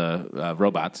back all the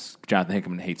robots. Jonathan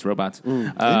Hickman hates robots.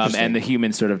 And the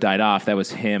humans sort of died off. That was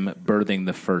him birthing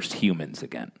the first humans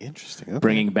again. Interesting. Okay.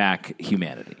 Bringing back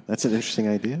humanity. That's an interesting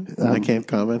idea. I can't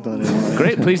comment on it.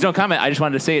 Great. Please don't comment. I just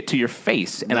wanted to say it to your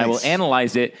face, and I will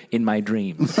analyze it in my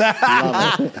dreams.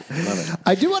 Love it.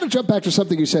 I do want to jump back to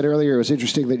something you said earlier. It was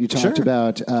interesting that you talked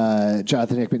about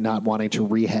Jonathan Hickman not wanting to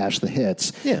rehash the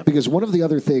hits. Yeah. Because one of the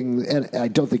other things, and I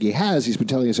don't think he's been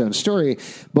telling his own story,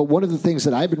 but one of the things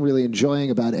that I've been really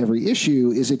enjoying about every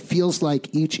issue is it feels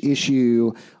like each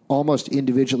issue almost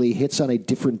individually hits on a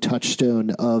different touchstone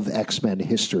of X-Men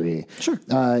history. Sure.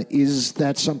 Is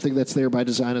that something that's there by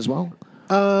design as well?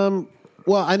 Well,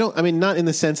 not in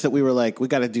the sense that we were like, we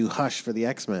got to do Hush for the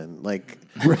X-Men. Like,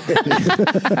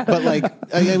 but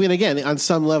again, on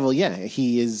some level, yeah,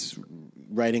 he is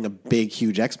writing a big,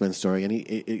 huge X-Men story, and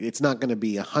it's not going to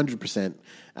be 100%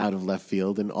 out of left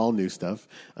field and all new stuff.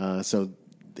 So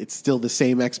it's still the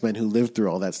same X-Men who lived through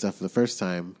all that stuff for the first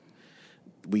time.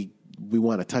 We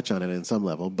want to touch on it in some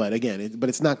level, but again,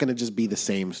 it's not going to just be the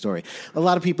same story. A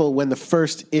lot of people, when the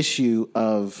first issue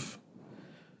of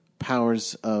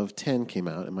Powers of 10 came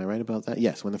out, am I right about that?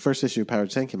 Yes, when the first issue of Powers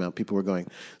of 10 came out, people were going,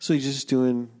 so he's just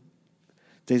doing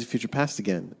Days of Future Past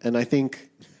again. And I think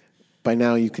by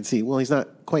now you can see, well, he's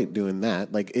not quite doing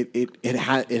that. Like it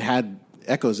had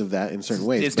echoes of that in certain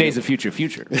ways. It's Days of Future.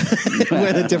 It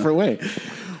went a different way.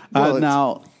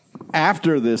 Now,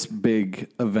 after this big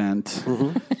event,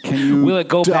 can you will it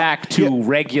go back to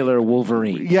regular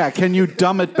Wolverine? Yeah, can you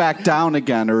dumb it back down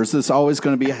again, or is this always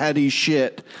going to be heady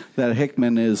shit that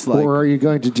Hickman is like? Or are you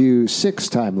going to do 6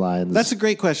 timelines? That's a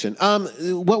great question.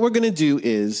 What we're going to do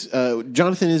is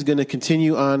Jonathan is going to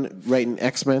continue on writing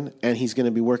X-Men, and he's going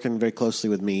to be working very closely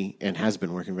with me, and has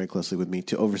been working very closely with me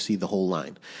to oversee the whole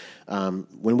line.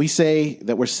 When we say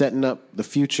that we're setting up the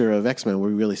future of X-Men, we're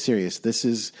really serious. This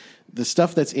is the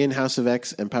stuff that's in House of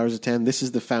X and Powers of 10. This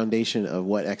is the foundation of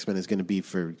what X-Men is going to be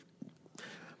for,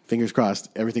 fingers crossed,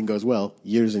 everything goes well,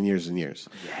 years and years and years.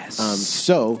 Yes.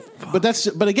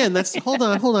 But again, that's hold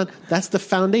on. That's the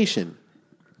foundation.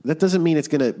 That doesn't mean it's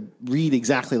going to read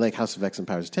exactly like House of X and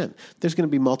Powers of 10. There's going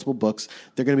to be multiple books.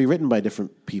 They're going to be written by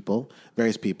different people,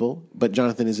 various people, but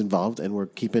Jonathan is involved, and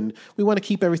we want to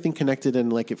keep everything connected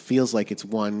and like it feels like it's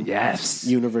one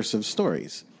universe of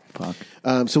stories. Fuck.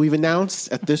 So we've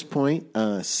announced at this point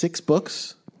 6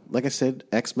 books. Like I said,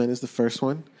 X-Men is the first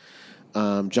one.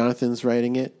 Jonathan's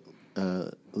writing it.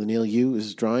 Leinil Yu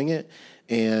is drawing it,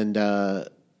 and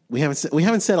we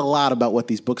haven't said a lot about what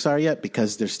these books are yet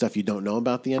because there's stuff you don't know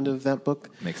about the end of that book.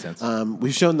 Makes sense.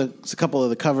 We've shown a couple of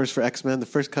the covers for X-Men. The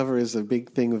first cover is a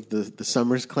big thing of the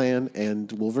Summers clan and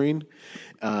Wolverine,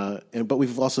 but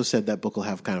we've also said that book will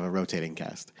have kind of a rotating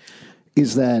cast.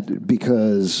 Is that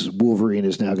because Wolverine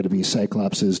is now going to be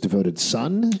Cyclops' devoted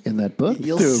son in that book?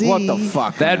 You'll Dude, see. what the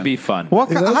fuck? That'd be fun.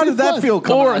 How did that feel?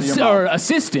 Or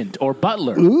assistant or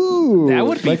butler. Ooh, That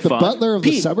would be like fun. the butler of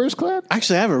the Pete. Summers Club?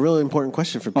 Actually, I have a really important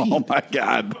question for Pete. Oh my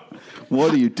god.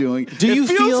 What are you doing? Do you it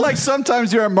feels feel like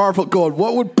sometimes you're at Marvel going,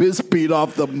 what would piss Pete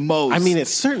off the most? I mean, it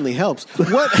certainly helps.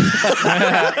 What?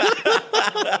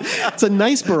 It's a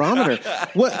nice barometer.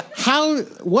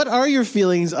 What are your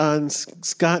feelings on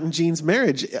Scott and Jean's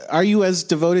marriage? Are you as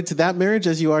devoted to that marriage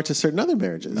as you are to certain other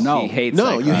marriages? No. He hates No,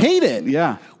 Cyclops. you hate it.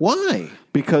 Yeah. Why?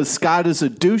 Because Scott is a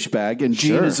douchebag and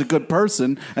Jean Sure. is a good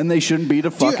person and they shouldn't be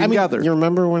together. You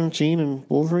remember when Jean and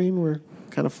Wolverine were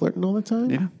kind of flirting all the time?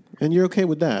 Yeah. And you're okay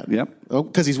with that? Yep. Oh,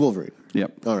 because he's Wolverine.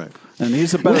 Yep. All right. And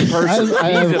he's a better person. I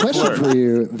have He's a a question flirt. for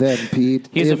you then, Pete.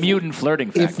 He's If- a mutant flirting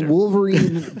If factor.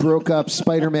 Wolverine broke up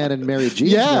Spider-Man and Mary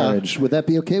Jane's Yeah. marriage, would that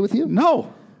be okay with you? No.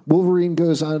 Wolverine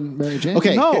goes on Mary Jane?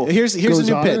 Okay. No. Here's a Goes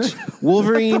new on pitch. her?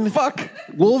 Wolverine. Fuck.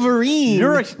 Wolverine.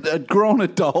 You're a grown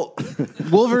adult.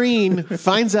 Wolverine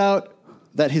finds out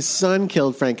that his son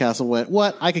killed Frank Castle. Went,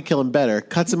 what? I could kill him better.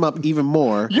 Cuts him up even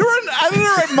more. You're an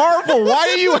editor at Marvel. Why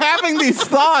are you having these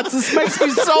thoughts? This makes me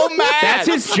so mad. That's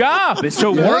his job, is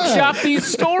to workshop these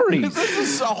stories. This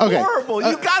is so horrible.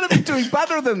 You got to be doing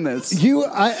better than this.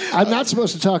 I'm not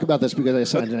supposed to talk about this because I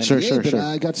signed an NDA, Sure, but sure.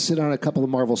 I got to sit on a couple of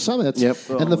Marvel summits. Yep.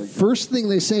 And the first thing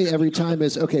they say every time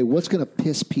is, okay, what's going to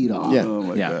piss Pete off? Yeah. Oh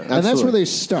my Yeah. God. And that's Absolutely. where they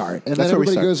start. And That's then where we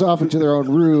everybody start. goes off into their own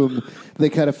room. They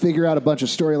kind of figure out a bunch of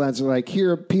storylines. They're like,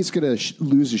 here, Pete's going to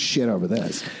lose his shit over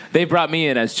this. They brought me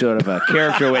in as sort of a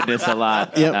character witness a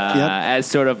lot, Yep, as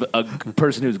sort of a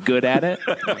person who's good at it.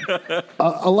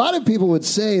 A lot of people would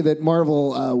say that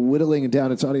Marvel whittling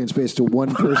down its audience base to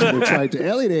one person they're trying to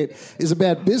alienate is a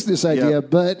bad business idea, Yep.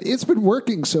 but it's been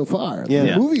working so far. Yeah. The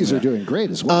Yeah. movies are doing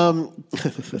great as well.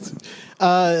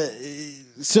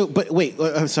 So, but wait,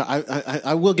 I'm sorry.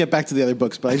 I will get back to the other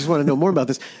books, but I just want to know more about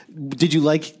this. Did you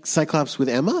like Cyclops with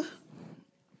Emma?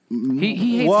 He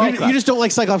hates Well, Cyclops. You just don't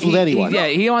like Cyclops with anyone.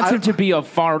 He wants him to be a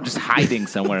far just hiding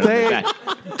somewhere. in the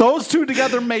back. Those two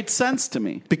together made sense to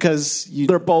me. Because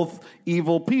They're both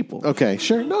evil people. Okay,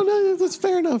 sure. No, that's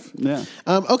fair enough. Yeah.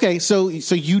 Okay, so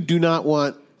you do not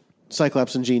want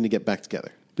Cyclops and Jean to get back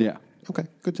together. Yeah. Okay,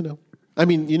 good to know. I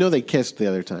mean, you know they kissed the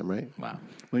other time, right? Wow.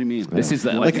 What do you mean? This is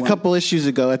Like a couple issues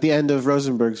ago, at the end of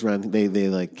Rosenberg's run, they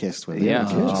like kissed when they Yeah.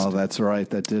 were kids. Oh, that's right.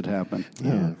 That did happen. Yeah.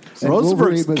 And Rosenberg's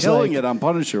Wolverine was killing like- it on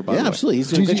Punisher, by the Yeah, way. absolutely. He's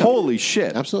doing a good job. Holy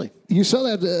shit. Absolutely. You saw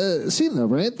that scene, though,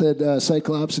 right? That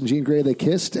Cyclops and Jean Grey, they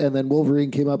kissed, and then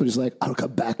Wolverine came up and he's like, I'll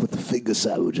come back with the finger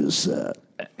sandwiches.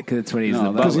 Because it's when he's the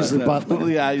No, butler. he's the butler.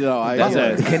 Yeah, you know, That's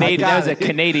a Canadian. That was a it.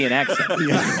 Canadian accent.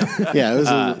 Yeah, it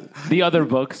was The other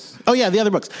books. Oh, yeah, the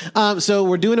other books. So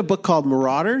we're doing a book called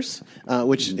Marauders,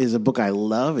 which is a book I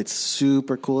love. It's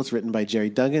super cool. It's written by Jerry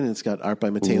Duggan, and it's got art by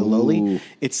Matteo Loli.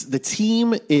 The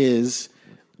team is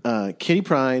Kitty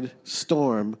Pryde,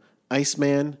 Storm,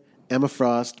 Iceman, Emma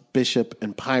Frost, Bishop,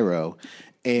 and Pyro.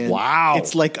 And Wow.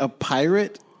 it's like a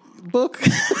pirate book.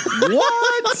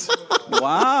 What?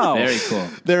 Wow. Very cool.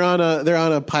 They're on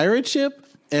a pirate ship,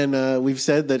 and we've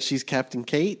said that she's Captain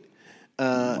Kate.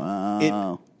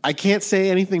 Wow. I can't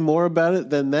say anything more about it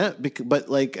than that. But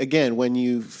like again, when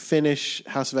you finish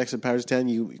House of X and Powers 10,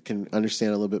 you can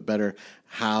understand a little bit better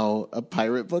how a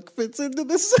pirate book fits into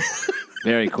this.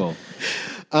 Very cool.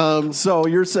 So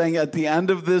you're saying at the end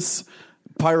of this,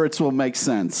 pirates will make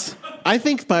sense. I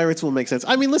think pirates will make sense.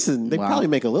 I mean, listen, they Wow. probably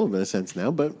make a little bit of sense now,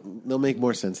 but they'll make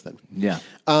more sense then. Yeah.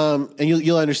 And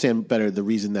you'll understand better the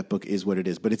reason that book is what it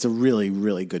is. But it's a really,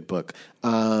 really good book.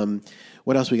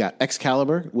 What else we got?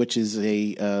 Excalibur, which is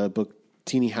a book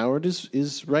Teenie Howard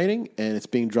is writing, and it's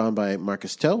being drawn by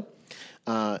Marcus Toe.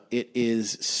 It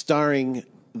is starring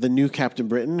the new Captain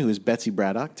Britain, who is Betsy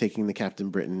Braddock, taking the Captain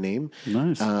Britain name.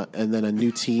 Nice. And then a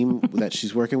new team that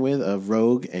she's working with of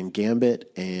Rogue and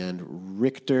Gambit and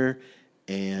Richter.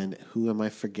 And who am I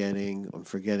forgetting? I'm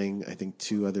forgetting, I think,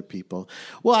 two other people.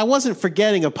 Well, I wasn't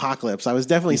forgetting Apocalypse. I was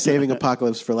definitely saving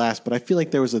Apocalypse for last, but I feel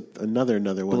like there was another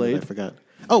one Blade? that I forgot.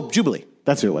 Oh, Jubilee.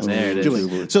 That's who it was. There it is.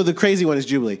 Jubilee. So the crazy one is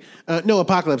Jubilee. No,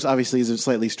 Apocalypse obviously is a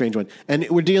slightly strange one. And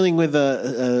we're dealing with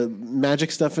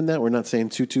magic stuff in that. We're not saying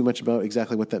too much about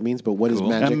exactly what that means, but what is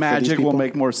magic And for these magic will people?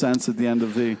 make more sense at the end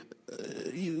of the...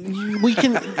 We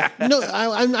can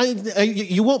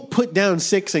you won't put down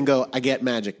 6 and go, I get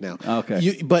magic now.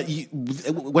 Okay. When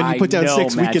you I put down know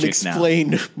 6, we can magic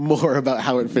explain more about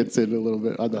how it fits in a little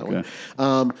bit on that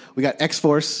one. We got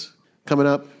X-Force coming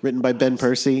up, written by Ben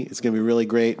Percy. It's going to be really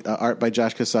great. Art by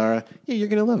Josh Cassara. Yeah, you're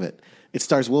going to love it. It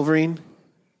stars Wolverine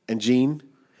and Jean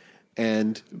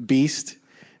and Beast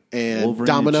and Wolverine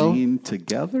Domino. and Jean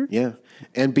together? Yeah.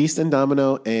 And Beast and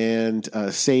Domino and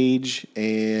Sage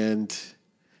and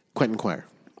Quentin Quire.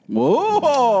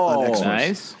 Whoa! X-Force.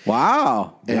 Nice.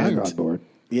 Wow. Yeah, And- you're on board.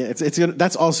 Yeah, it's gonna,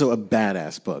 that's also a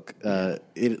badass book.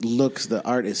 The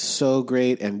art is so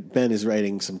great, and Ben is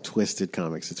writing some twisted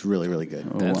comics. It's really, really good.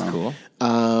 That's cool.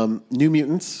 New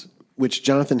Mutants, which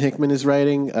Jonathan Hickman is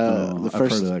writing the I've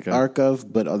first heard of that guy. arc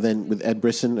of, but then with Ed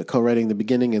Brisson co-writing the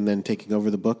beginning and then taking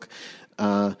over the book.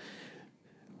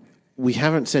 We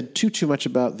haven't said too much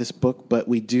about this book, but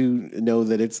we do know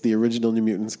that it's the original New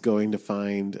Mutants going to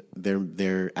find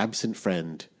their absent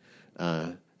friend.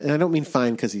 And I don't mean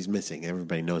find because he's missing.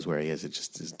 Everybody knows where he is. It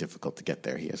just is difficult to get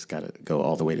there. He has got to go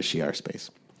all the way to Shi'ar space.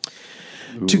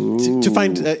 To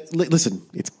find, listen,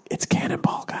 it's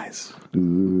Cannonball, guys.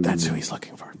 That's who he's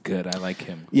looking for. Good. I like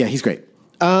him. Yeah, he's great.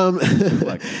 And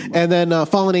then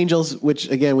Fallen Angels, which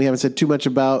again we haven't said too much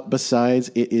about. Besides,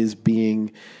 it is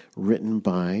being written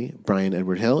by Brian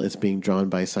Edward Hill. It's being drawn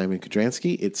by Simon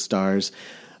Kudransky. It stars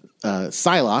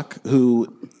Psylocke,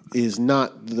 who is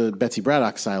not the Betsy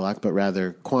Braddock Psylocke, but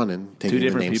rather Quanon taking the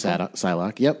name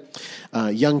Psylocke. Yep.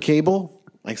 Young Cable.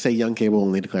 I say Young Cable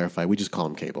only to clarify. We just call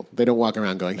him Cable. They don't walk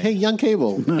around going, "Hey, Young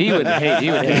Cable." He would hate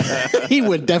that. He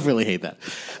would definitely hate that.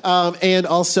 And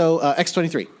also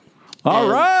X-23. All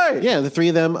right. Yeah, the three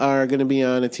of them are going to be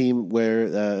on a team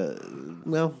where,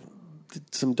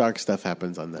 some dark stuff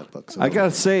happens on that book. So I got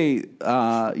to say,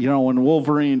 when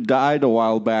Wolverine died a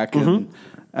while back and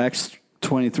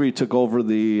X-23 took over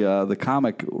the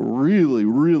comic, really,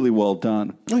 really well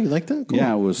done. Oh, you like that? Cool.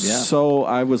 Yeah, it was so,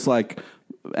 I was like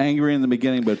angry in the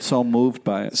beginning, but so moved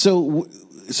by it. So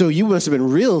you must have been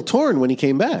real torn when he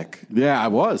came back. Yeah, I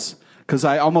was. Because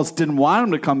I almost didn't want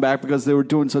him to come back because they were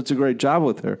doing such a great job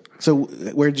with her. So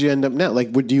where'd you end up now?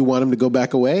 Like, do you want him to go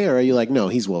back away, or are you like, no,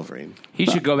 he's Wolverine? He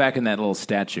should go back in that little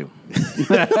statue.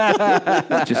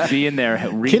 Just be in there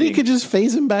reading. Kitty could just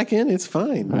phase him back in. It's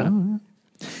fine.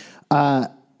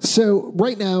 So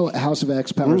right now, House of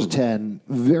X, Powers of 10,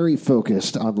 very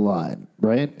focused on the line,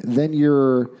 right? Then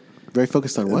you're very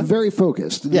focused on what? Very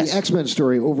focused. Yes. The X-Men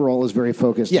story overall is very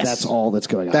focused. Yes. That's all that's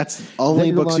going on. That's only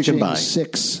Then you're books you can launching buy.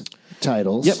 6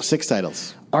 titles. Yep, 6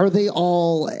 titles. Are they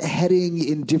all heading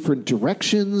in different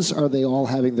directions? Are they all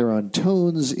having their own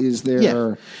tones? Is there...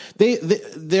 Yeah.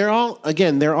 They're all,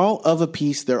 again, they're all of a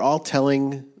piece. They're all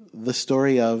telling the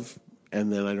story of,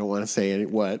 and then I don't want to say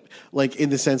what, like in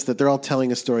the sense that they're all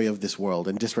telling a story of this world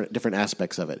and different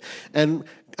aspects of it. And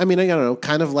I mean, I don't know,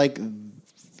 kind of like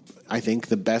I think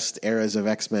the best eras of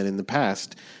X-Men in the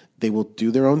past, they will do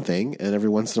their own thing, and every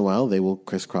once in a while they will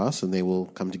crisscross and they will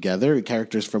come together.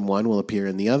 Characters from one will appear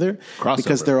in the other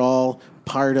because they're all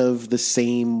part of the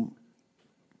same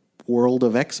world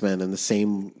of X-Men and the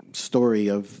same story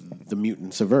of the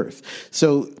mutants of Earth.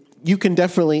 So you can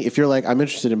definitely, if you're like, I'm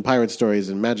interested in pirate stories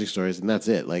and magic stories, and that's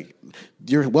it. Like,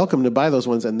 you're welcome to buy those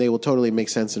ones, and they will totally make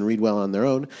sense and read well on their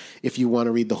own. If you want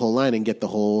to read the whole line and get the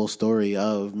whole story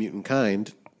of mutant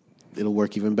kind, it'll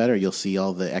work even better. You'll see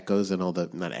all the echoes and all the,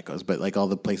 not echoes, but like all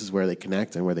the places where they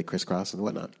connect and where they crisscross and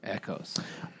whatnot. Echoes.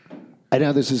 I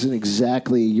know this isn't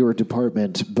exactly your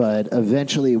department, but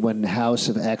eventually when House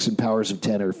of X and Powers of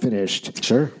 10 are finished...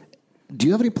 Sure. Do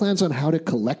you have any plans on how to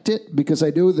collect it? Because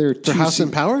I know there are For House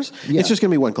and Powers? Yeah. It's just going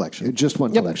to be one collection. Just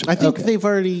one collection. I think Okay. they've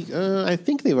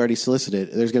already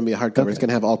solicited. There's going to be a hardcover. It's going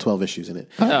to have all 12 issues in it.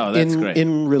 Oh, that's great.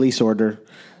 In release order,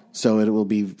 so it will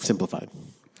be simplified.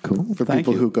 Cool. For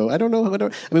people who go, I don't know. I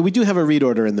mean, we do have a read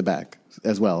order in the back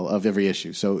as well of every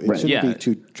issue, so it shouldn't be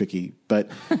too tricky.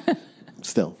 But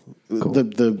still,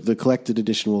 the collected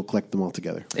edition will collect them all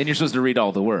together. And you're supposed to read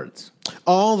all the words.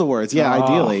 All the words,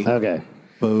 ideally. Okay.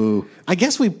 Boo. I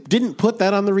guess we didn't put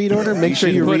that on the read order. Make sure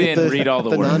you read all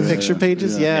the words. non-picture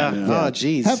pages. Yeah. Oh,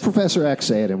 geez. Have Professor X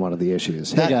say it in one of the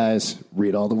issues. Hey, guys,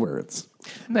 read all the words.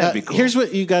 That'd be cool. Here's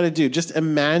what you got to do. Just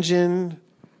imagine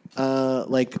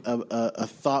like a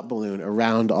thought balloon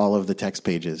around all of the text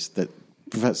pages that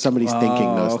somebody's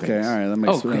thinking those okay, things. all right. That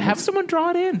makes sense. Have someone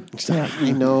draw it in.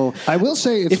 I know. I will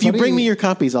say, it's if you funny- bring me your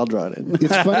copies, I'll draw it in.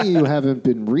 It's funny you haven't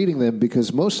been reading them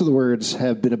because most of the words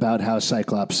have been about how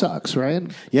Cyclops sucks, right?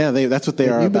 Yeah, that's what they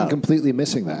are You've been about. completely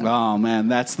missing that. Oh, man.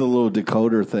 That's the little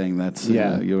decoder thing. That's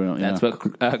That's what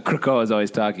Krakoa is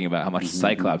always talking about, how much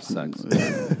Cyclops sucks.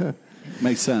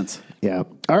 makes sense. Yeah.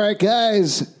 All right,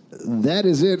 guys. That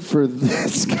is it for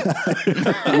this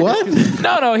guy. What?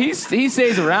 No, he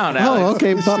stays around, Alex. Oh,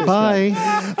 okay. Bye.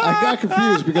 I got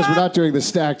confused because we're not doing the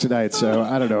stack tonight, so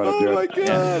I don't know what I'm doing.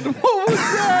 God. What was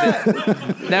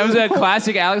that? That was a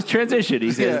classic Alex transition.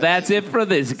 He says, that's it for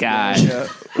this guy.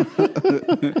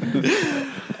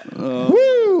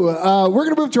 Woo! We're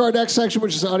going to move to our next section,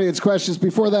 which is audience questions.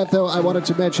 Before that, though, I wanted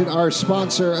to mention our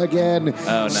sponsor again.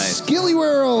 Oh, nice. Skilly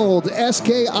World.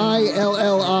 SKILLI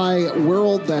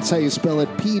World. That's how you spell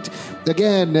it, Pete.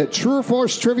 Again, True or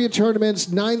False trivia tournaments,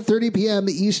 9:30 p.m.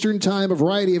 Eastern Time. A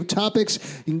variety of topics.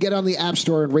 You can get on the App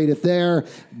Store and rate it there.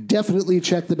 Definitely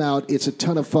check them out. It's a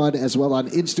ton of fun, as well on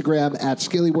Instagram at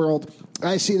Skilly World.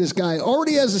 I see this guy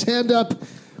already has his hand up.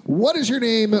 What is your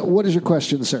name? What is your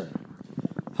question, sir?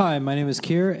 Hi, my name is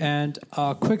Keir, and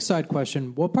quick side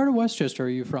question: what part of Westchester are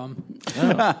you from?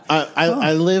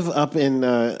 I live up in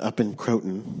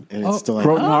Croton, and it's still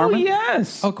Croton Harmon?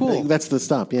 yes. Oh, cool. That's the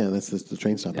stop. Yeah, that's the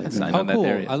train stop. Yes, right I there. know Cool. that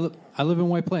area. I live in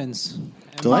White Plains. And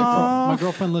Delightful. My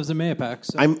girlfriend lives in Mayapack.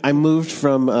 So. I moved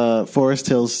from Forest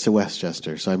Hills to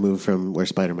Westchester, so I moved from where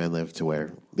Spider-Man lived to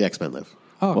where the X-Men live.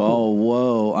 Oh, cool.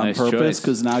 Whoa. On Nice purpose? choice.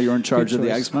 Because now you're in charge Good of the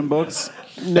choice. X-Men books?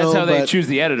 That's how they choose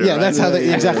the editor. Yeah, right? that's how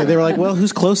they exactly. They were like, well,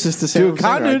 who's closest to Sam? Dude,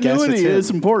 continuity is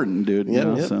important, dude. Yeah, You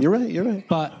know, yeah, so. you're right.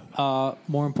 But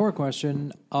more important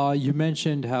question: you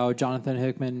mentioned how Jonathan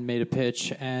Hickman made a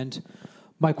pitch, and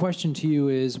my question to you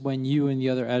is: when you and the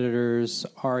other editors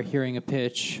are hearing a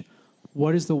pitch,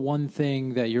 what is the one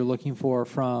thing that you're looking for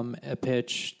from a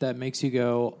pitch that makes you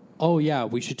go, "Oh yeah,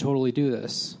 we should totally do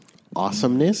this"?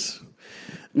 Awesomeness.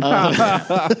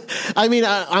 I mean,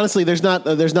 honestly, there's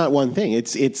not one thing.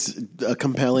 It's a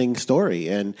compelling story,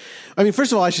 and I mean,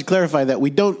 first of all, I should clarify that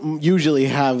we don't usually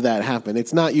have that happen.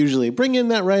 It's not usually bring in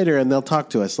that writer and they'll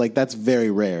talk to us. Like that's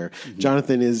very rare. Mm-hmm.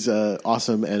 Jonathan is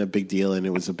awesome and a big deal, and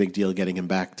it was a big deal getting him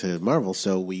back to Marvel.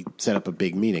 So we set up a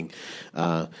big meeting.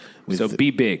 So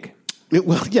be big.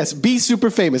 Well, yes, be super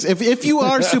famous. If you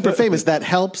are super famous, that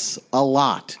helps a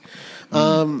lot.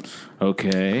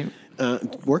 Okay.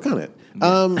 Work on it.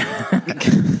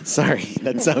 Sorry,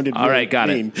 that sounded All right, got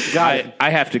mean. it. I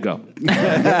have to go.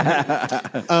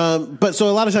 But so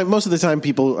a lot of time, most of the time,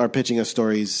 people are pitching us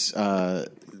stories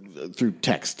through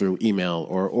text, through email,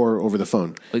 or over the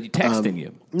phone. Texting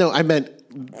you. No, I meant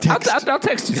text. I'll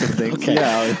text you some things. Okay.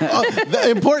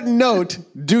 The important note: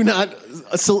 do not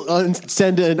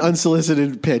send an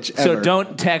unsolicited pitch. So Ever.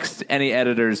 don't text any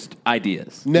editors'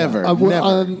 ideas. Never.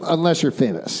 Unless you're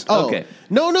famous. Oh, Okay.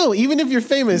 No. Even if you're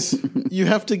famous, you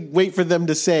have to wait for them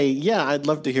to say, "Yeah, I'd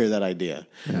love to hear that idea."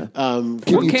 Can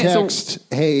you text,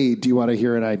 hey, do you want to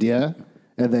hear an idea?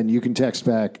 And then you can text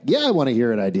back, yeah, I want to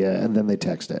hear an idea. And then they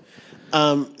text it.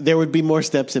 There would be more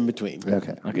steps in between.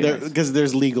 Okay. Because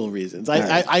there's legal reasons.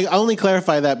 I only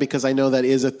clarify that because I know that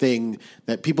is a thing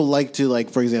that people like to,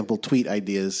 like, for example, tweet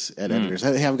ideas at editors.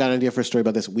 Hey, I've got an idea for a story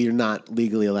about this. We are not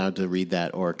legally allowed to read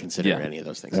that or consider any of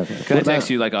those things. Okay. Can I text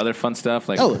you like other fun stuff,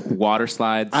 like water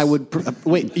slides? I would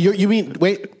wait. Do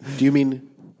you mean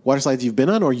water slides you've been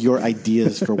on, or your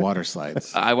ideas for water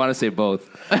slides? I want to say both.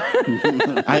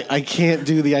 I can't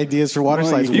do the ideas for water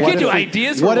slides. You can't do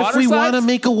ideas for water slides? What if we want to slides?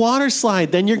 make a water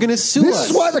slide? Then you're going to sue us.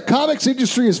 This is why the comics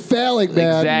industry is failing,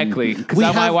 man. Exactly.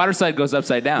 Because my water slide goes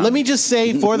upside down. Let me just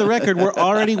say, for the record, we're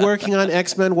already working on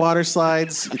X-Men water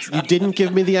slides. You didn't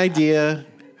give me the idea.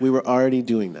 We were already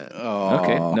doing that.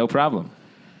 Okay, no problem.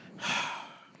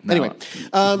 Anyway,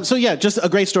 so yeah, just a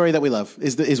great story that we love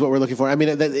is what we're looking for. I mean,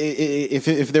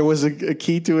 if there was a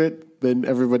key to it, then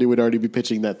everybody would already be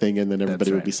pitching that thing, and then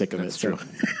everybody would be sick of it. True.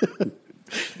 So.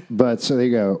 But so there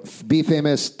you go. Be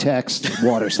famous, text,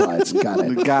 water slides. Got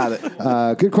it. Got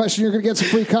it. Good question. You're going to get some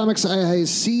free comics. I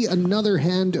see another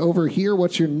hand over here.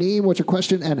 What's your name? What's your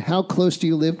question? And how close do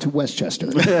you live to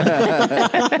Westchester?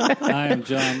 I am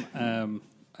John.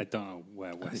 I don't know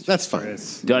where Westchester That's fine.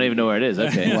 is. Don't even know where it is.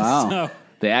 Okay. Wow.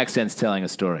 The accent's telling a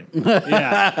story.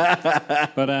 Yeah.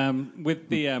 But with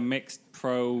the mixed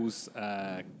prose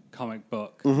comic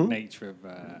book nature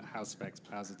of House of X,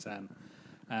 Powers of 10,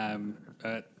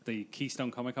 at the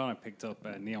Keystone Comic Con, I picked up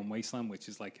Neon Wasteland, which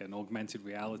is like an augmented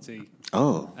reality,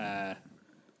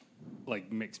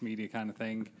 like mixed media kind of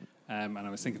thing. And I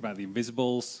was thinking about the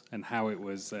Invisibles and how it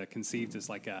was conceived as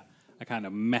like a kind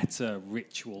of meta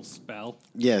ritual spell.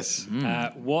 Yes.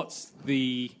 What's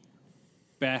the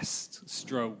best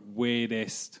stroke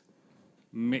weirdest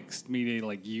mixed media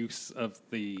like use of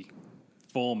the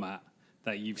format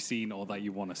that you've seen or that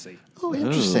you want to see? Oh,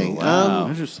 interesting.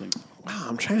 Interesting. Wow,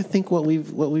 I'm trying to think what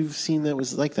we've seen that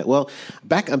was like that. Well,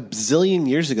 back a zillion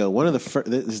years ago, one of the first.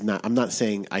 This is not. I'm not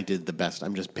saying I did the best.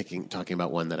 I'm just talking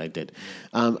about one that I did.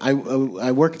 I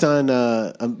worked on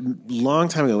a long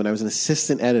time ago when I was an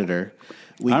assistant editor.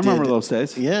 I remember those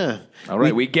days. Yeah. All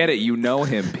right, we get it. You know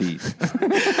him, Pete.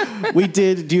 We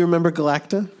did. Do you remember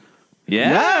Galacta?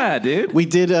 Yeah, dude. We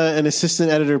did an assistant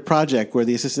editor project where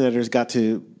the assistant editors got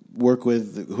to work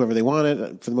with whoever they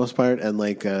wanted for the most part, and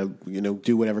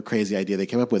do whatever crazy idea they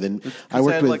came up with. And I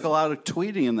worked with a lot of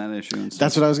tweeting in that issue. And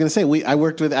that's what I was going to say. I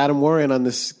worked with Adam Warren on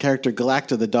this character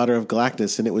Galacta, the daughter of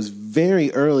Galactus, and it was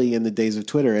very early in the days of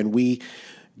Twitter, and we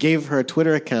gave her a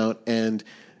Twitter account and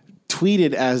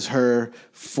tweeted as her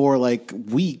for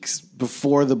weeks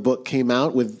before the book came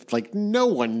out, with no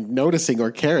one noticing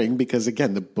or caring, because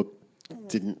again, the book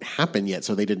didn't happen yet,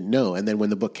 so they didn't know. And then when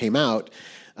the book came out,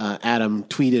 Adam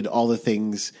tweeted all the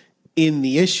things in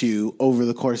the issue over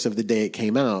the course of the day it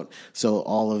came out. So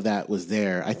all of that was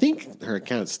there. I think her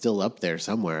account's still up there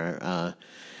somewhere.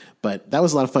 But that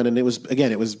was a lot of fun. And it was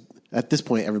at this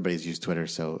point, everybody's used Twitter,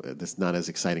 so it's not as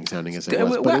exciting sounding as it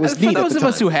was. But it was neat. For those of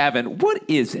us who haven't, what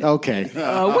is it? Okay.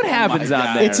 What happens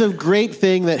on there? It's a great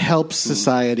thing that helps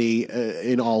society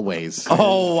in all ways.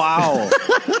 Oh, wow.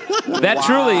 That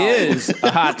truly is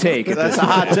a hot take. That's a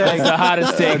hot take. It's the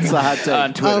hottest take, That's a hot take.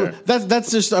 on Twitter.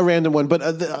 That's just a random one, but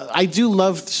I do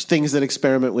love things that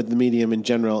experiment with the medium in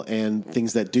general, and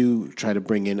things that do try to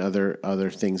bring in other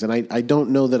things. And I don't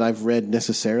know that I've read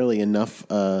necessarily enough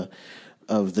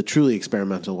of the truly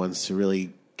experimental ones to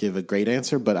really give a great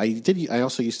answer, but I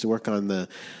also used to work on the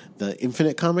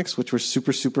Infinite comics, which were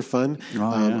super, super fun.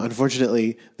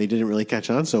 Unfortunately, they didn't really catch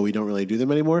on, so we don't really do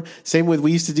them anymore. Same with,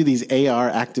 we used to do these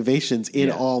AR activations in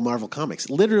all Marvel comics.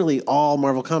 Literally all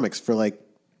Marvel comics for a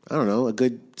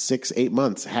good 6-8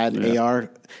 months had AR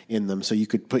in them, so you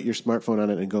could put your smartphone on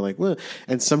it and go well.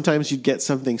 And sometimes you'd get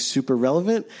something super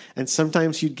relevant, and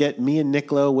sometimes you'd get me and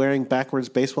Niccolo wearing backwards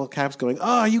baseball caps going,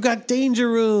 "Oh, you got danger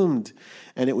roomed."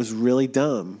 And it was really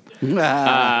dumb. One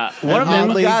of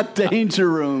them got danger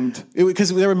roomed.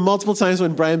 Because there were multiple times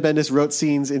when Brian Bendis wrote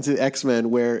scenes into X-Men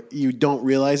where you don't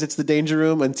realize it's the danger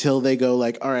room until they go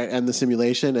all right, end the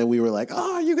simulation. And we were like,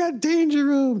 "Oh, you got danger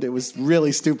roomed." It was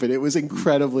really stupid. It was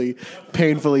incredibly,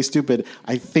 painfully stupid.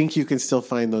 I think you can still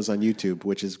find those on YouTube,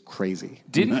 which is crazy.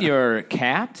 Didn't your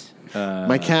cat?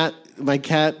 My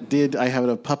cat did. I have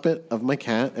a puppet of my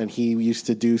cat, and he used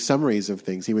to do summaries of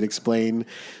things. He would explain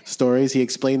stories. He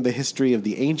explained the history of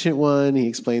the Ancient One. He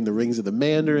explained the Rings of the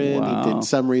Mandarin. Wow. He did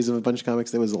summaries of a bunch of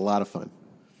comics. It was a lot of fun.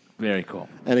 Very cool.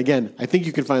 And again, I think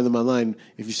you can find them online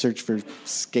if you search for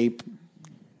Scape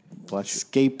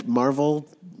Marvel,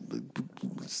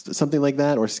 something like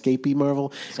that, or Scapey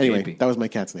Marvel. Anyway, that was my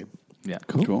cat's name. Yeah,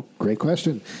 cool. Great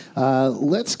question.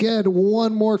 Let's get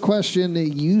one more question.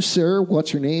 You, sir,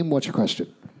 what's your name? What's your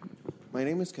question? My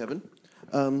name is Kevin.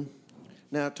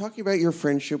 Now, talking about your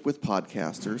friendship with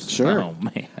podcasters. Sure. Oh,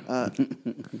 man.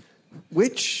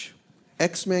 Which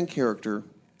X-Men character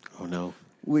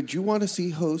would you want to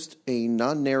see host a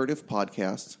non-narrative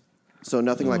podcast? So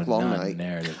nothing like Long Night.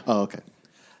 Narrative. Oh, okay.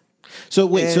 So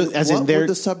wait, And so as what in their would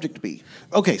the subject be?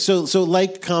 Okay, so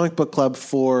like Comic Book Club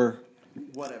for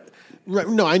Whatever. Right,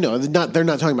 no, I know they're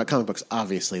not talking about comic books.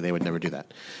 Obviously, they would never do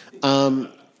that,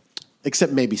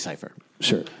 except maybe Cypher.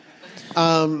 Sure.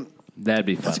 That'd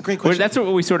be fun. That's a great question. That's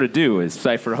what we sort of do, is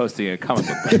Cypher hosting a comic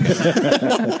book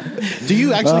podcast. Do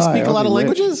you actually speak a lot of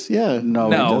languages? Yeah.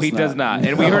 No, he does not.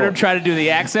 And we heard him try to do the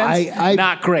accents.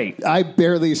 Not great. I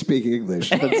barely speak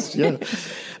English. I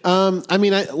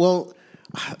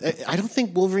don't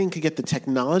think Wolverine could get the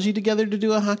technology together to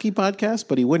do a hockey podcast,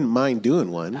 but he wouldn't mind doing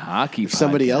one. If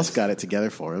somebody else got it together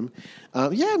for him.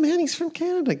 Yeah, man, he's from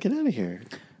Canada. Get out of here.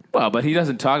 Well, but he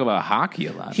doesn't talk about hockey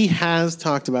a lot. He has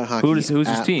talked about hockey. Who's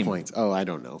his team? Points. Oh, I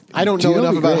don't know. I don't know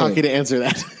enough about hockey to answer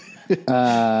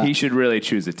that. He should really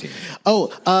choose a team.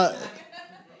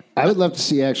 I would love to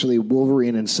see actually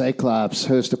Wolverine and Cyclops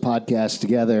host a podcast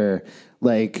together,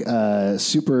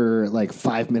 super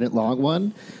 5-minute long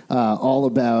one, all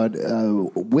about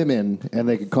women, and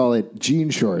they could call it Jean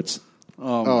Shorts.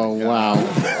 Oh wow.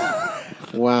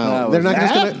 Wow. They're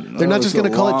not just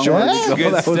going to call it Jorts.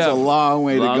 That was a long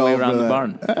way to go around the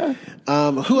barn.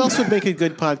 Who else would make a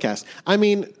good podcast? I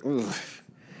mean,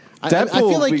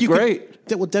 Deadpool would be great.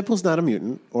 Well, Deadpool's not a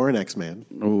mutant or an X-Man.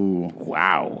 Ooh.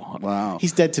 Wow.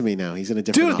 He's dead to me now. He's in a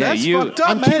different Dude, office. that's fucked up,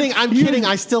 I'm kidding. I'm kidding.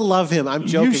 I still love him. I'm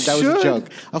joking. That was a joke.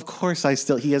 Of course,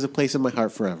 he has a place in my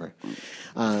heart forever.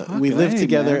 We lived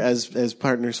together as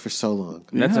partners for so long.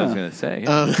 That's what I was going to say.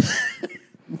 Yeah.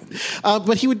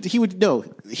 But he would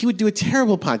do a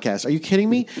terrible podcast. Are you kidding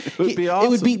me? It would be awesome. It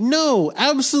would be no,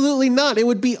 absolutely not. It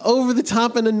would be over the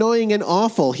top and annoying and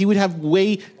awful. He would have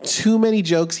way too many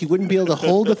jokes. He wouldn't be able to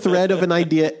hold a thread of an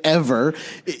idea ever.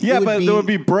 There would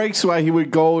be breaks where he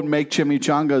would go and make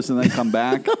chimichangas and then come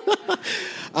back.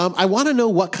 I want to know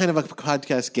what kind of a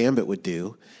podcast Gambit would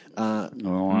do. I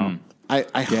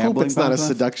hope it's not a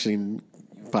seduction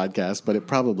podcast, but it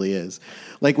probably is.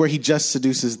 Where he just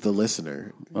seduces the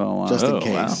listener, just in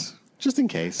case. just in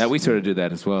case. That we sort of do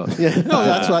that as well.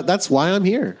 No, that's why I'm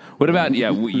here. What about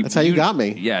That's how you got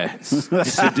me. Yeah,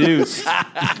 seduced.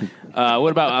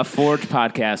 What about a Forge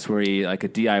podcast where you like a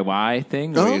DIY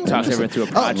thing where you talk everyone through a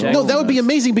project? No, that would be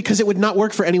amazing because it would not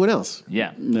work for anyone else.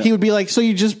 Yeah. He would be like, so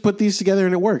you just put these together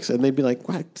and it works, and they'd be like,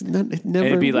 what? It never.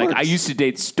 It'd be works. like, I used to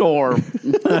date Storm.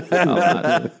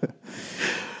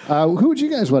 Who would you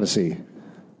guys want to see?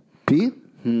 Pete?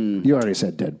 You already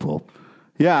said Deadpool.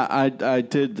 Yeah, I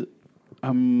did.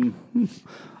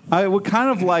 I would kind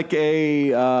of like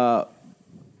a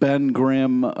Ben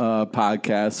Grimm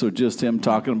podcast, so just him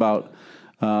talking about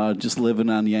just living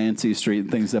on Yancey Street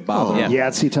and things that bother him.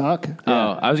 Yancey talk? Oh,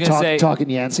 I was going to say talking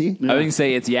Yancey? I was going to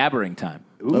say it's yabbering time.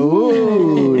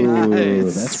 Ooh,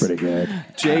 nice. That's pretty good.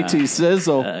 JT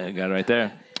Sizzle. Got it right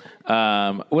there.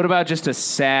 What about just a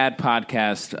sad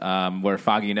podcast where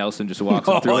Foggy Nelson just walks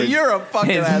him through you're a fucking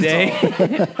his asshole.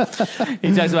 day?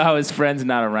 He talks about how his friend's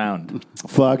not around.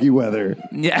 Foggy weather.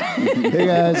 Yeah. Hey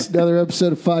guys, another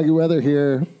episode of Foggy Weather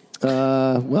here.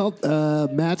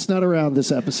 Matt's not around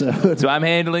this episode. So I'm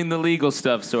handling the legal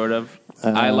stuff, sort of.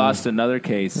 I lost another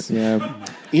case. Yeah.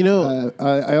 You know,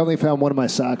 I only found one of my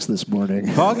socks this morning.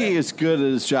 Foggy is good at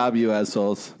his job, you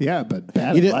assholes. Yeah, but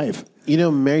bad at life. You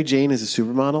know, Mary Jane is a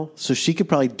supermodel, so she could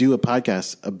probably do a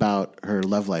podcast about her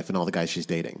love life and all the guys she's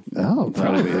dating. Oh,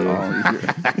 probably.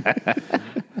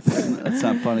 That's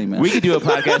not funny, man. We could do a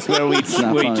podcast where we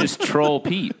just troll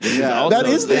Pete. Yeah,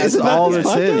 that's all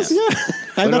this is. Yeah.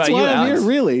 And that's about why you, I'm here, Alex?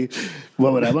 really.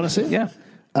 What would I want to say? Yeah.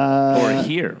 Or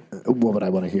hear. What would I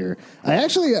want to hear? I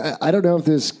don't know if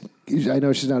this. I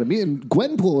know she's not a me. And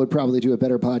Gwenpool would probably do a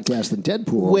better podcast than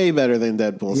Deadpool. Way better than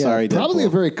Deadpool. Yeah, Sorry, probably Deadpool.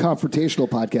 a very confrontational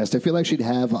podcast. I feel like she'd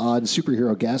have on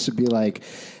superhero guests and be like,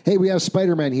 "Hey, we have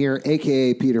Spider-Man here,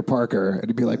 aka Peter Parker," and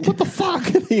he'd be like, "What the fuck?"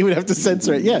 He would have to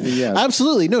censor it. Yeah, Yeah.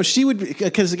 absolutely. No, she would,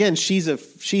 because again, she's a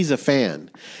fan,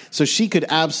 so she could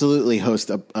absolutely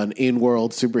host an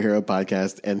in-world superhero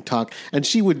podcast and talk. And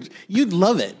you'd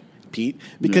love it, Pete,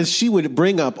 because she would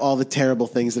bring up all the terrible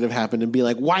things that have happened and be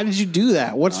like, "Why did you do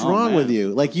that? What's wrong with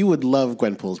you?" Like, you would love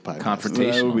Gwenpool's podcast.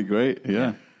 Confrontation. That would be great.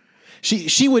 Yeah.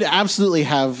 She would absolutely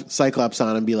have Cyclops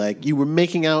on and be like, "You were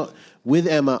making out with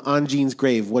Emma on Jean's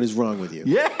grave. What is wrong with you?"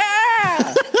 Yeah.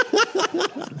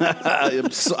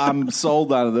 I'm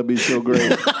sold on it. That'd be so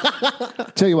great.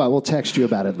 Tell you what, we'll text you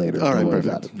about it later. All right, Don't worry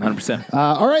perfect. about it. 100%.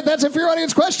 All right, that's it for your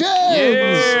audience questions.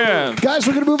 Yeah. Guys,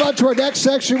 we're going to move on to our next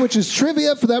section, which is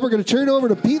trivia. For that, we're going to turn it over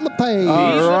to Pete LePage. Pete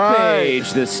right.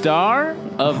 LePage, the star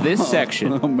of this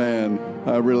section. Oh, man.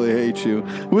 I really hate you.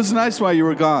 It was nice while you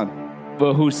were gone.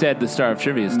 Well, who said the star of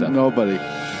trivia stuff? Nobody.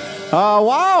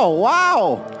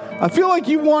 Wow. I feel like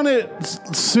you won it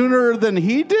sooner than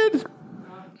he did.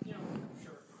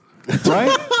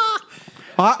 Right?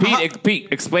 Pete,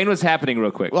 explain what's happening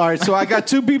real quick. All right, so I got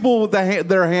two people with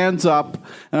their hands up,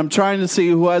 and I'm trying to see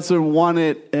who hasn't won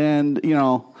it, and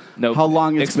how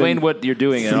long it's explain been. what you're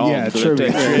doing at all. Yeah, So trivia.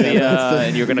 it's trivia,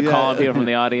 and you're going to call on people from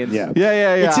the audience. Yeah.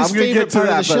 Yeah. It's his I'm gonna favorite get to part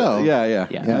of that, the show. but- Yeah.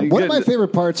 Yeah. One of my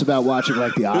favorite parts about watching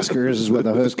like the Oscars is when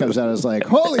the host comes out and is like,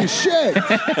 "Holy shit!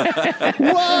 Wow!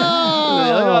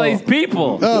 Look at all these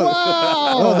people.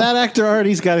 Oh, that actor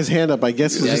already's got his hand up. I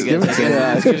guess we'll just give it to him.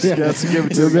 Let's give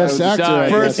it to The the best guy. actor, Sorry.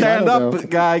 I First guess. I hand don't up know.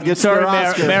 guy gets Sorry, their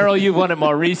Oscar. Meryl, you won it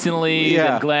more recently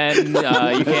Yeah. than Glenn. You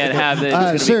can't have it. It's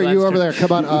gonna be Sir, Glenn's you over turn. there,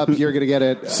 come on up. You're going to get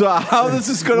it. So how this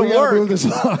is going We to gotta move work? this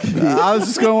along. How this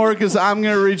is going to work is I'm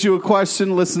going to read you a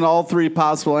question, listen to all three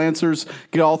possible answers,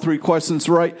 get all three questions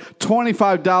right.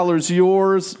 $25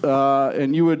 yours,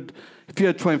 and you would, if you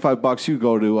had $25, you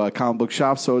go to a comic book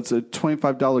shop. So it's a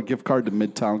 $25 gift card to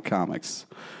Midtown Comics.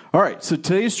 All right, so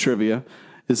today's trivia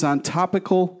is on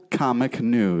topical comic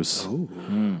news. All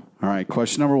right,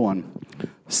 question number one.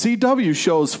 CW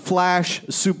shows Flash,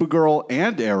 Supergirl,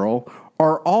 and Arrow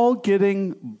are all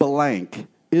getting blank.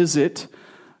 Is it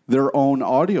their own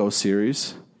audio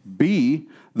series, B,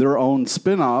 their own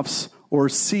spin-offs, or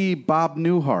C, Bob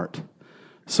Newhart?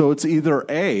 So it's either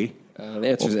A. The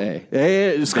answer is A. A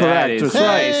is correct. That is That's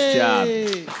right.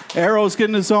 nice job. Arrow's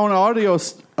getting his own audio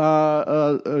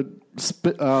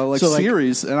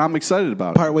series, and I'm excited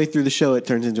about it. Partway through the show, it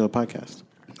turns into a podcast.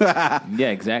 Yeah,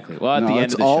 exactly. Well, at No, the end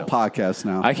it's of the all show. podcasts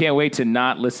now. I can't wait to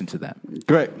not listen to that.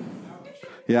 Great.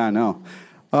 Yeah, I know.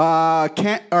 All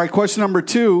right, question number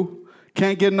two.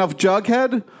 Can't get enough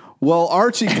Jughead? Well,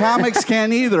 Archie Comics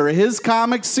can't either. His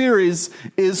comic series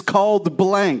is called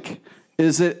blank.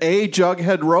 Is it A,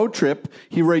 Jughead Road Trip?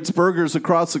 He rates burgers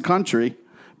across the country.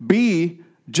 B,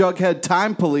 Jughead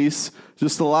Time Police?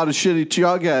 Just a lot of shitty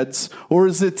Jugheads. Or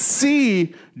is it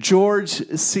C, George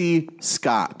C.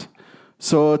 Scott?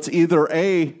 So it's either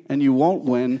A and you won't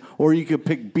win, or you could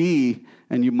pick B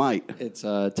and you might. It's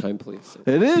Time Police.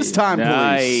 It is Time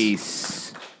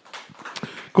Police. Nice.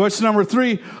 Question number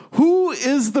 3. Who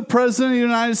is the President of the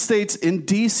United States in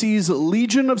DC's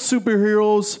Legion of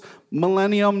Superheroes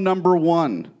Millennium number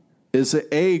 1? Is it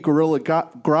A, Gorilla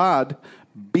Grodd,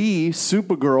 B,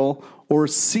 Supergirl, or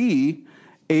C,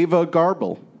 Ava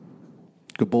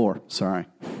Gabor? Sorry.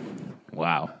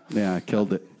 Wow. Yeah, I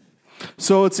killed it.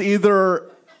 So it's either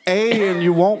A and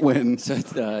you won't win. So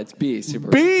it's B,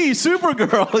 Supergirl. B,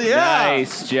 Supergirl, yeah.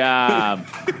 Nice job.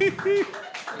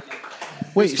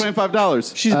 Wait,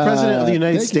 $25. She's president of the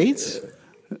United States?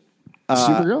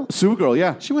 Supergirl? Supergirl,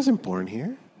 yeah. She wasn't born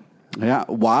here. Yeah.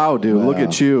 Wow, dude. Look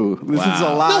at you. This is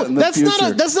a lot in the that's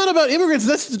future. that's not about immigrants.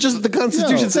 That's just the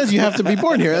Constitution says you have to be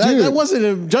born here. That wasn't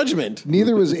a judgment.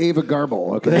 Neither was Ava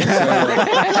Gabor. Okay, so,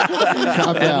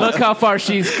 calm And down. look how far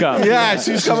she's come. Yeah,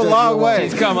 she's come a long way.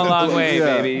 She's come a long way,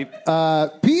 baby.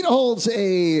 Pete holds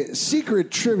a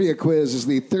secret trivia quiz as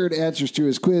the third answers to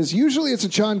his quiz. Usually it's a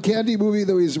John Candy movie,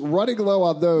 though he's running low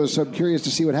on those, so I'm curious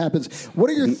to see what happens. What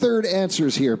are your third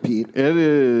answers here, Pete? It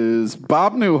is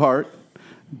Bob Newhart,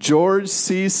 George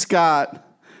C. Scott,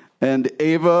 and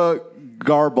Ava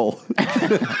Gabor.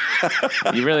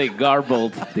 You really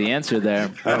garbled the answer there.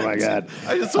 Oh, my God.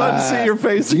 I just wanted to see your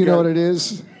face Do you again. know what it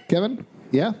is, Kevin?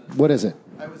 Yeah? What is it?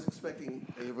 I was expecting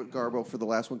Ava Gabor for the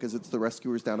last one because it's the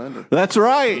Rescuers Down Under. That's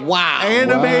right. Wow.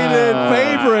 Animated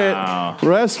favorite.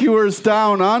 Rescuers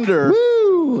Down Under.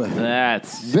 Woo!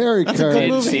 That's Very current.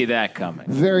 didn't see that coming.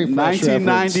 Very fresh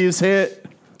 1990s hit.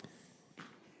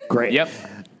 Great. Yep.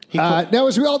 Now,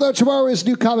 as we all know, tomorrow is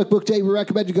New Comic Book Day. We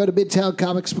recommend you go to Midtown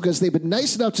Comics because they've been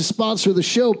nice enough to sponsor the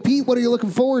show. Pete, what are you looking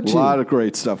forward A to? lot of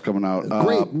great stuff coming out.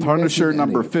 Great. Punisher Mention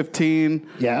number any. 15.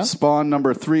 Yeah. Spawn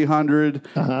number 300.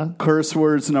 Curse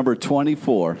Words number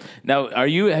 24. Now, have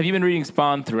you been reading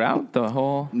Spawn throughout the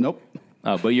whole? Nope.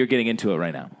 Oh, but you're getting into it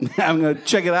right now. I'm going to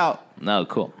check it out. No,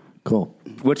 cool. Cool.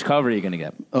 Which cover are you going to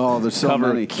get? Oh, there's so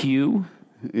Cover many. Q?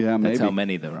 Yeah, maybe. That's how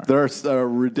many there are. There's a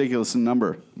ridiculous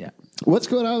number. Yeah. What's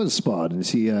going on with Spawn? Is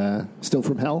he still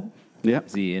from hell? Yeah.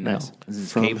 Is he in Nice. hell? Does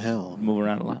his From cape hell. move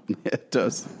around a lot? It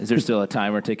does. Is there still a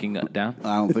timer ticking down?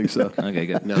 I don't think so. Okay,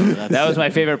 good. No, That was my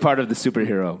favorite part of the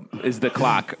superhero, is the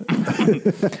clock.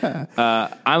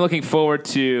 I'm looking forward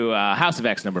to House of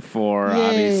X number 4. Yay.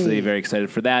 Obviously, very excited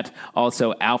for that.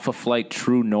 Also, Alpha Flight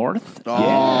True North.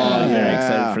 Oh, Very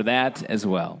excited for that as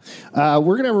well. We're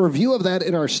going to have a review of that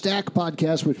in our Stack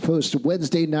podcast, which posts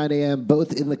Wednesday, 9 a.m.,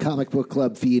 both in the Comic Book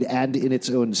Club feed and in its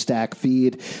own Stack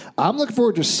feed. I'm looking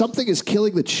forward to Something is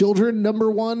Killing the Children, number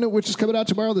 1, which is coming out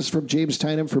tomorrow. This is from James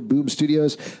Tynion from Boom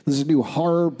Studios. This is a new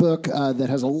horror book that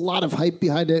has a lot of hype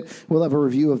behind it. We'll have a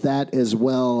review of that as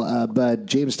well. But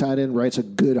James Tynion writes a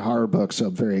good horror book, so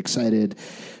I'm very excited.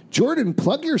 Jordan,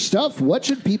 plug your stuff. What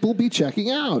should people be checking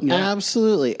out?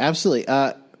 Absolutely.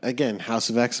 Again, House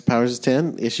of X, Powers of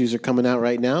 10 issues are coming out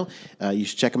right now. You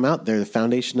should check them out. They're the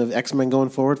foundation of X-Men going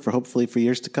forward for hopefully for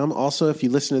years to come. Also, if you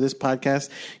listen to this podcast,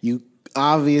 you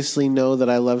obviously know that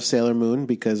I love Sailor Moon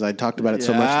because I talked about it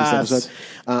so much this episode.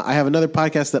 I have another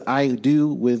podcast that I do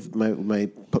with my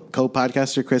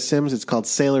co-podcaster Chris Sims. It's called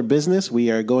Sailor Business. We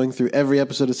are going through every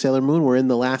episode of Sailor Moon. We're in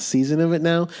the last season of it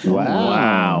now.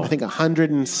 Wow. I think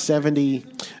 170.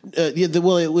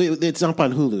 It's up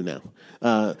on Hulu now.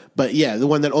 But yeah, the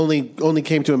one that only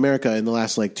came to America in the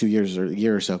last 2 years or a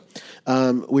year or so.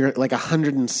 We're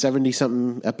 170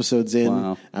 something episodes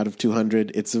in out of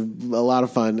 200. It's a lot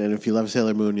of fun, and if you love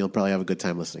Sailor Moon, you'll probably have a good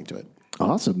time listening to it.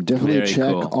 Awesome. Definitely Very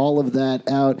check cool. all of that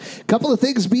out. Couple of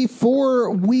things before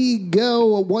we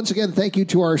go. Once again, thank you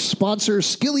to our sponsor,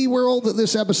 Skilly World,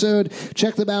 this episode.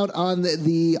 Check them out on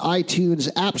the iTunes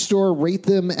App Store. Rate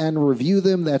them and review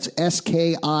them. That's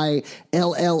SKILLI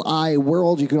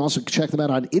World. You can also check them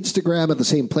out on Instagram at the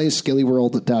same place,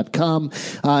 skillyworld.com.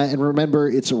 And remember,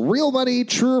 it's real money,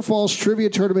 true or false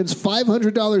trivia tournaments,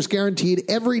 $500 guaranteed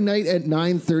every night at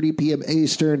 9:30 p.m.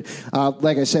 Eastern.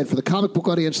 Like I said, for the comic book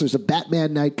audience, there's a Batman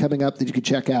night coming up that you can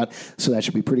check out. So that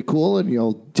should be pretty cool. And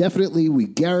you'll definitely, we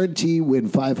guarantee, win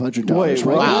 $500. Wait,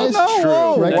 right, wow. guys? No,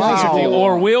 whoa. Right, That's guys? interesting.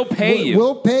 Or we'll pay you.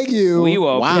 We'll pay you. We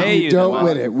will pay If you. you don't Wow.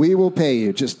 win it. We will pay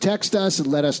you. Just text us and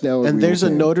let us know. And we there's will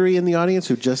a pay you. notary in the audience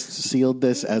who just sealed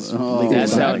this as legal.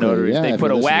 That's how Exactly. notaries. Yeah, they if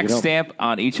put a you're listening, wax you don't- stamp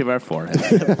on each of our foreheads.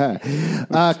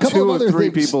 A couple 2 of or other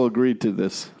 3 things. people agreed to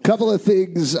this. Couple of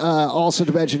things also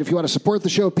to mention. If you want to support the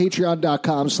show,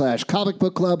 patreon.com/comic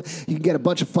book club. You can get a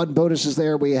bunch of fun bonus bonuses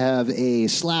there. We have a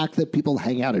Slack that people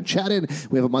hang out and chat in.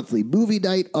 We have a monthly movie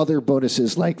night, other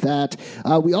bonuses like that.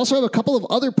 We also have a couple of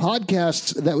other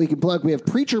podcasts that we can plug. We have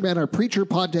Preacher Man. Our Preacher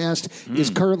podcast is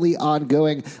currently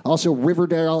ongoing. Also,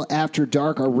 Riverdale After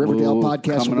Dark, our Riverdale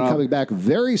podcast will be coming back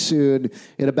very soon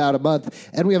in about a month.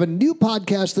 And we have a new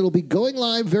podcast that will be going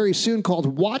live very soon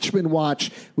called Watchmen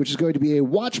Watch, which is going to be a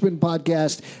Watchmen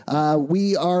podcast.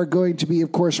 We are going to be,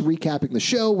 of course, recapping the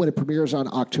show when it premieres on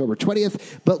October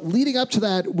 20th. But leading up to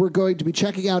that, we're going to be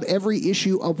checking out every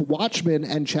issue of Watchmen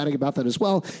and chatting about that as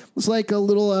well. It's like a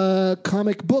little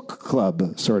comic book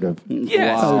club, sort of.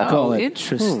 Yes. Wow. Oh,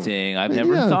 interesting. I've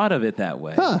never thought of it that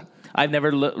way. Huh. I've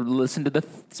never listened to the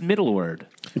middle word.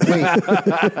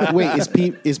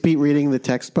 Wait, is Pete reading the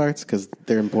text parts? Because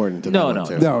they're important to No.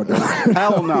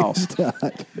 Hell no.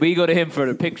 We go to him for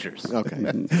the pictures. Okay.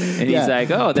 And he's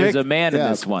like, oh, there's a man in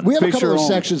this one. We have a couple of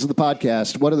only. sections of the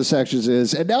podcast. One of the sections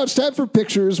is, and now it's time for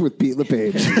pictures with Pete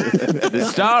LePage. The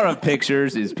star of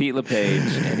pictures is Pete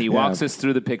LePage, and he walks us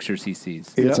through the pictures he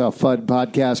sees. It's a fun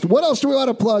podcast. What else do we want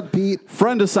to plug, Pete?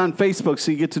 Friend us on Facebook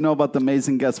so you get to know about the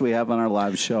amazing guests we have on our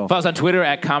live show. Follow us on Twitter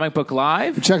at Comic Book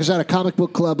Live. Check us out at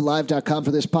comicbookclublive.com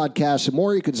for this podcast and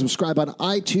more. You can subscribe on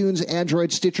iTunes,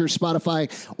 Android, Stitcher,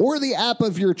 Spotify, or the app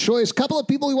of your choice. Couple of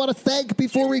people we want to thank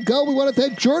before we go. We want to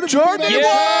thank Jordan.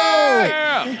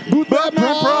 Bootman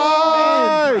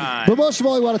Pride! But most of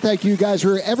all, we want to thank you guys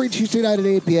for every Tuesday night at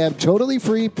 8 p.m. Totally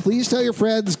free. Please tell your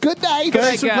friends. Good night. Good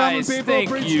night, guys. Thanks for coming,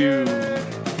 people. Thank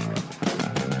you.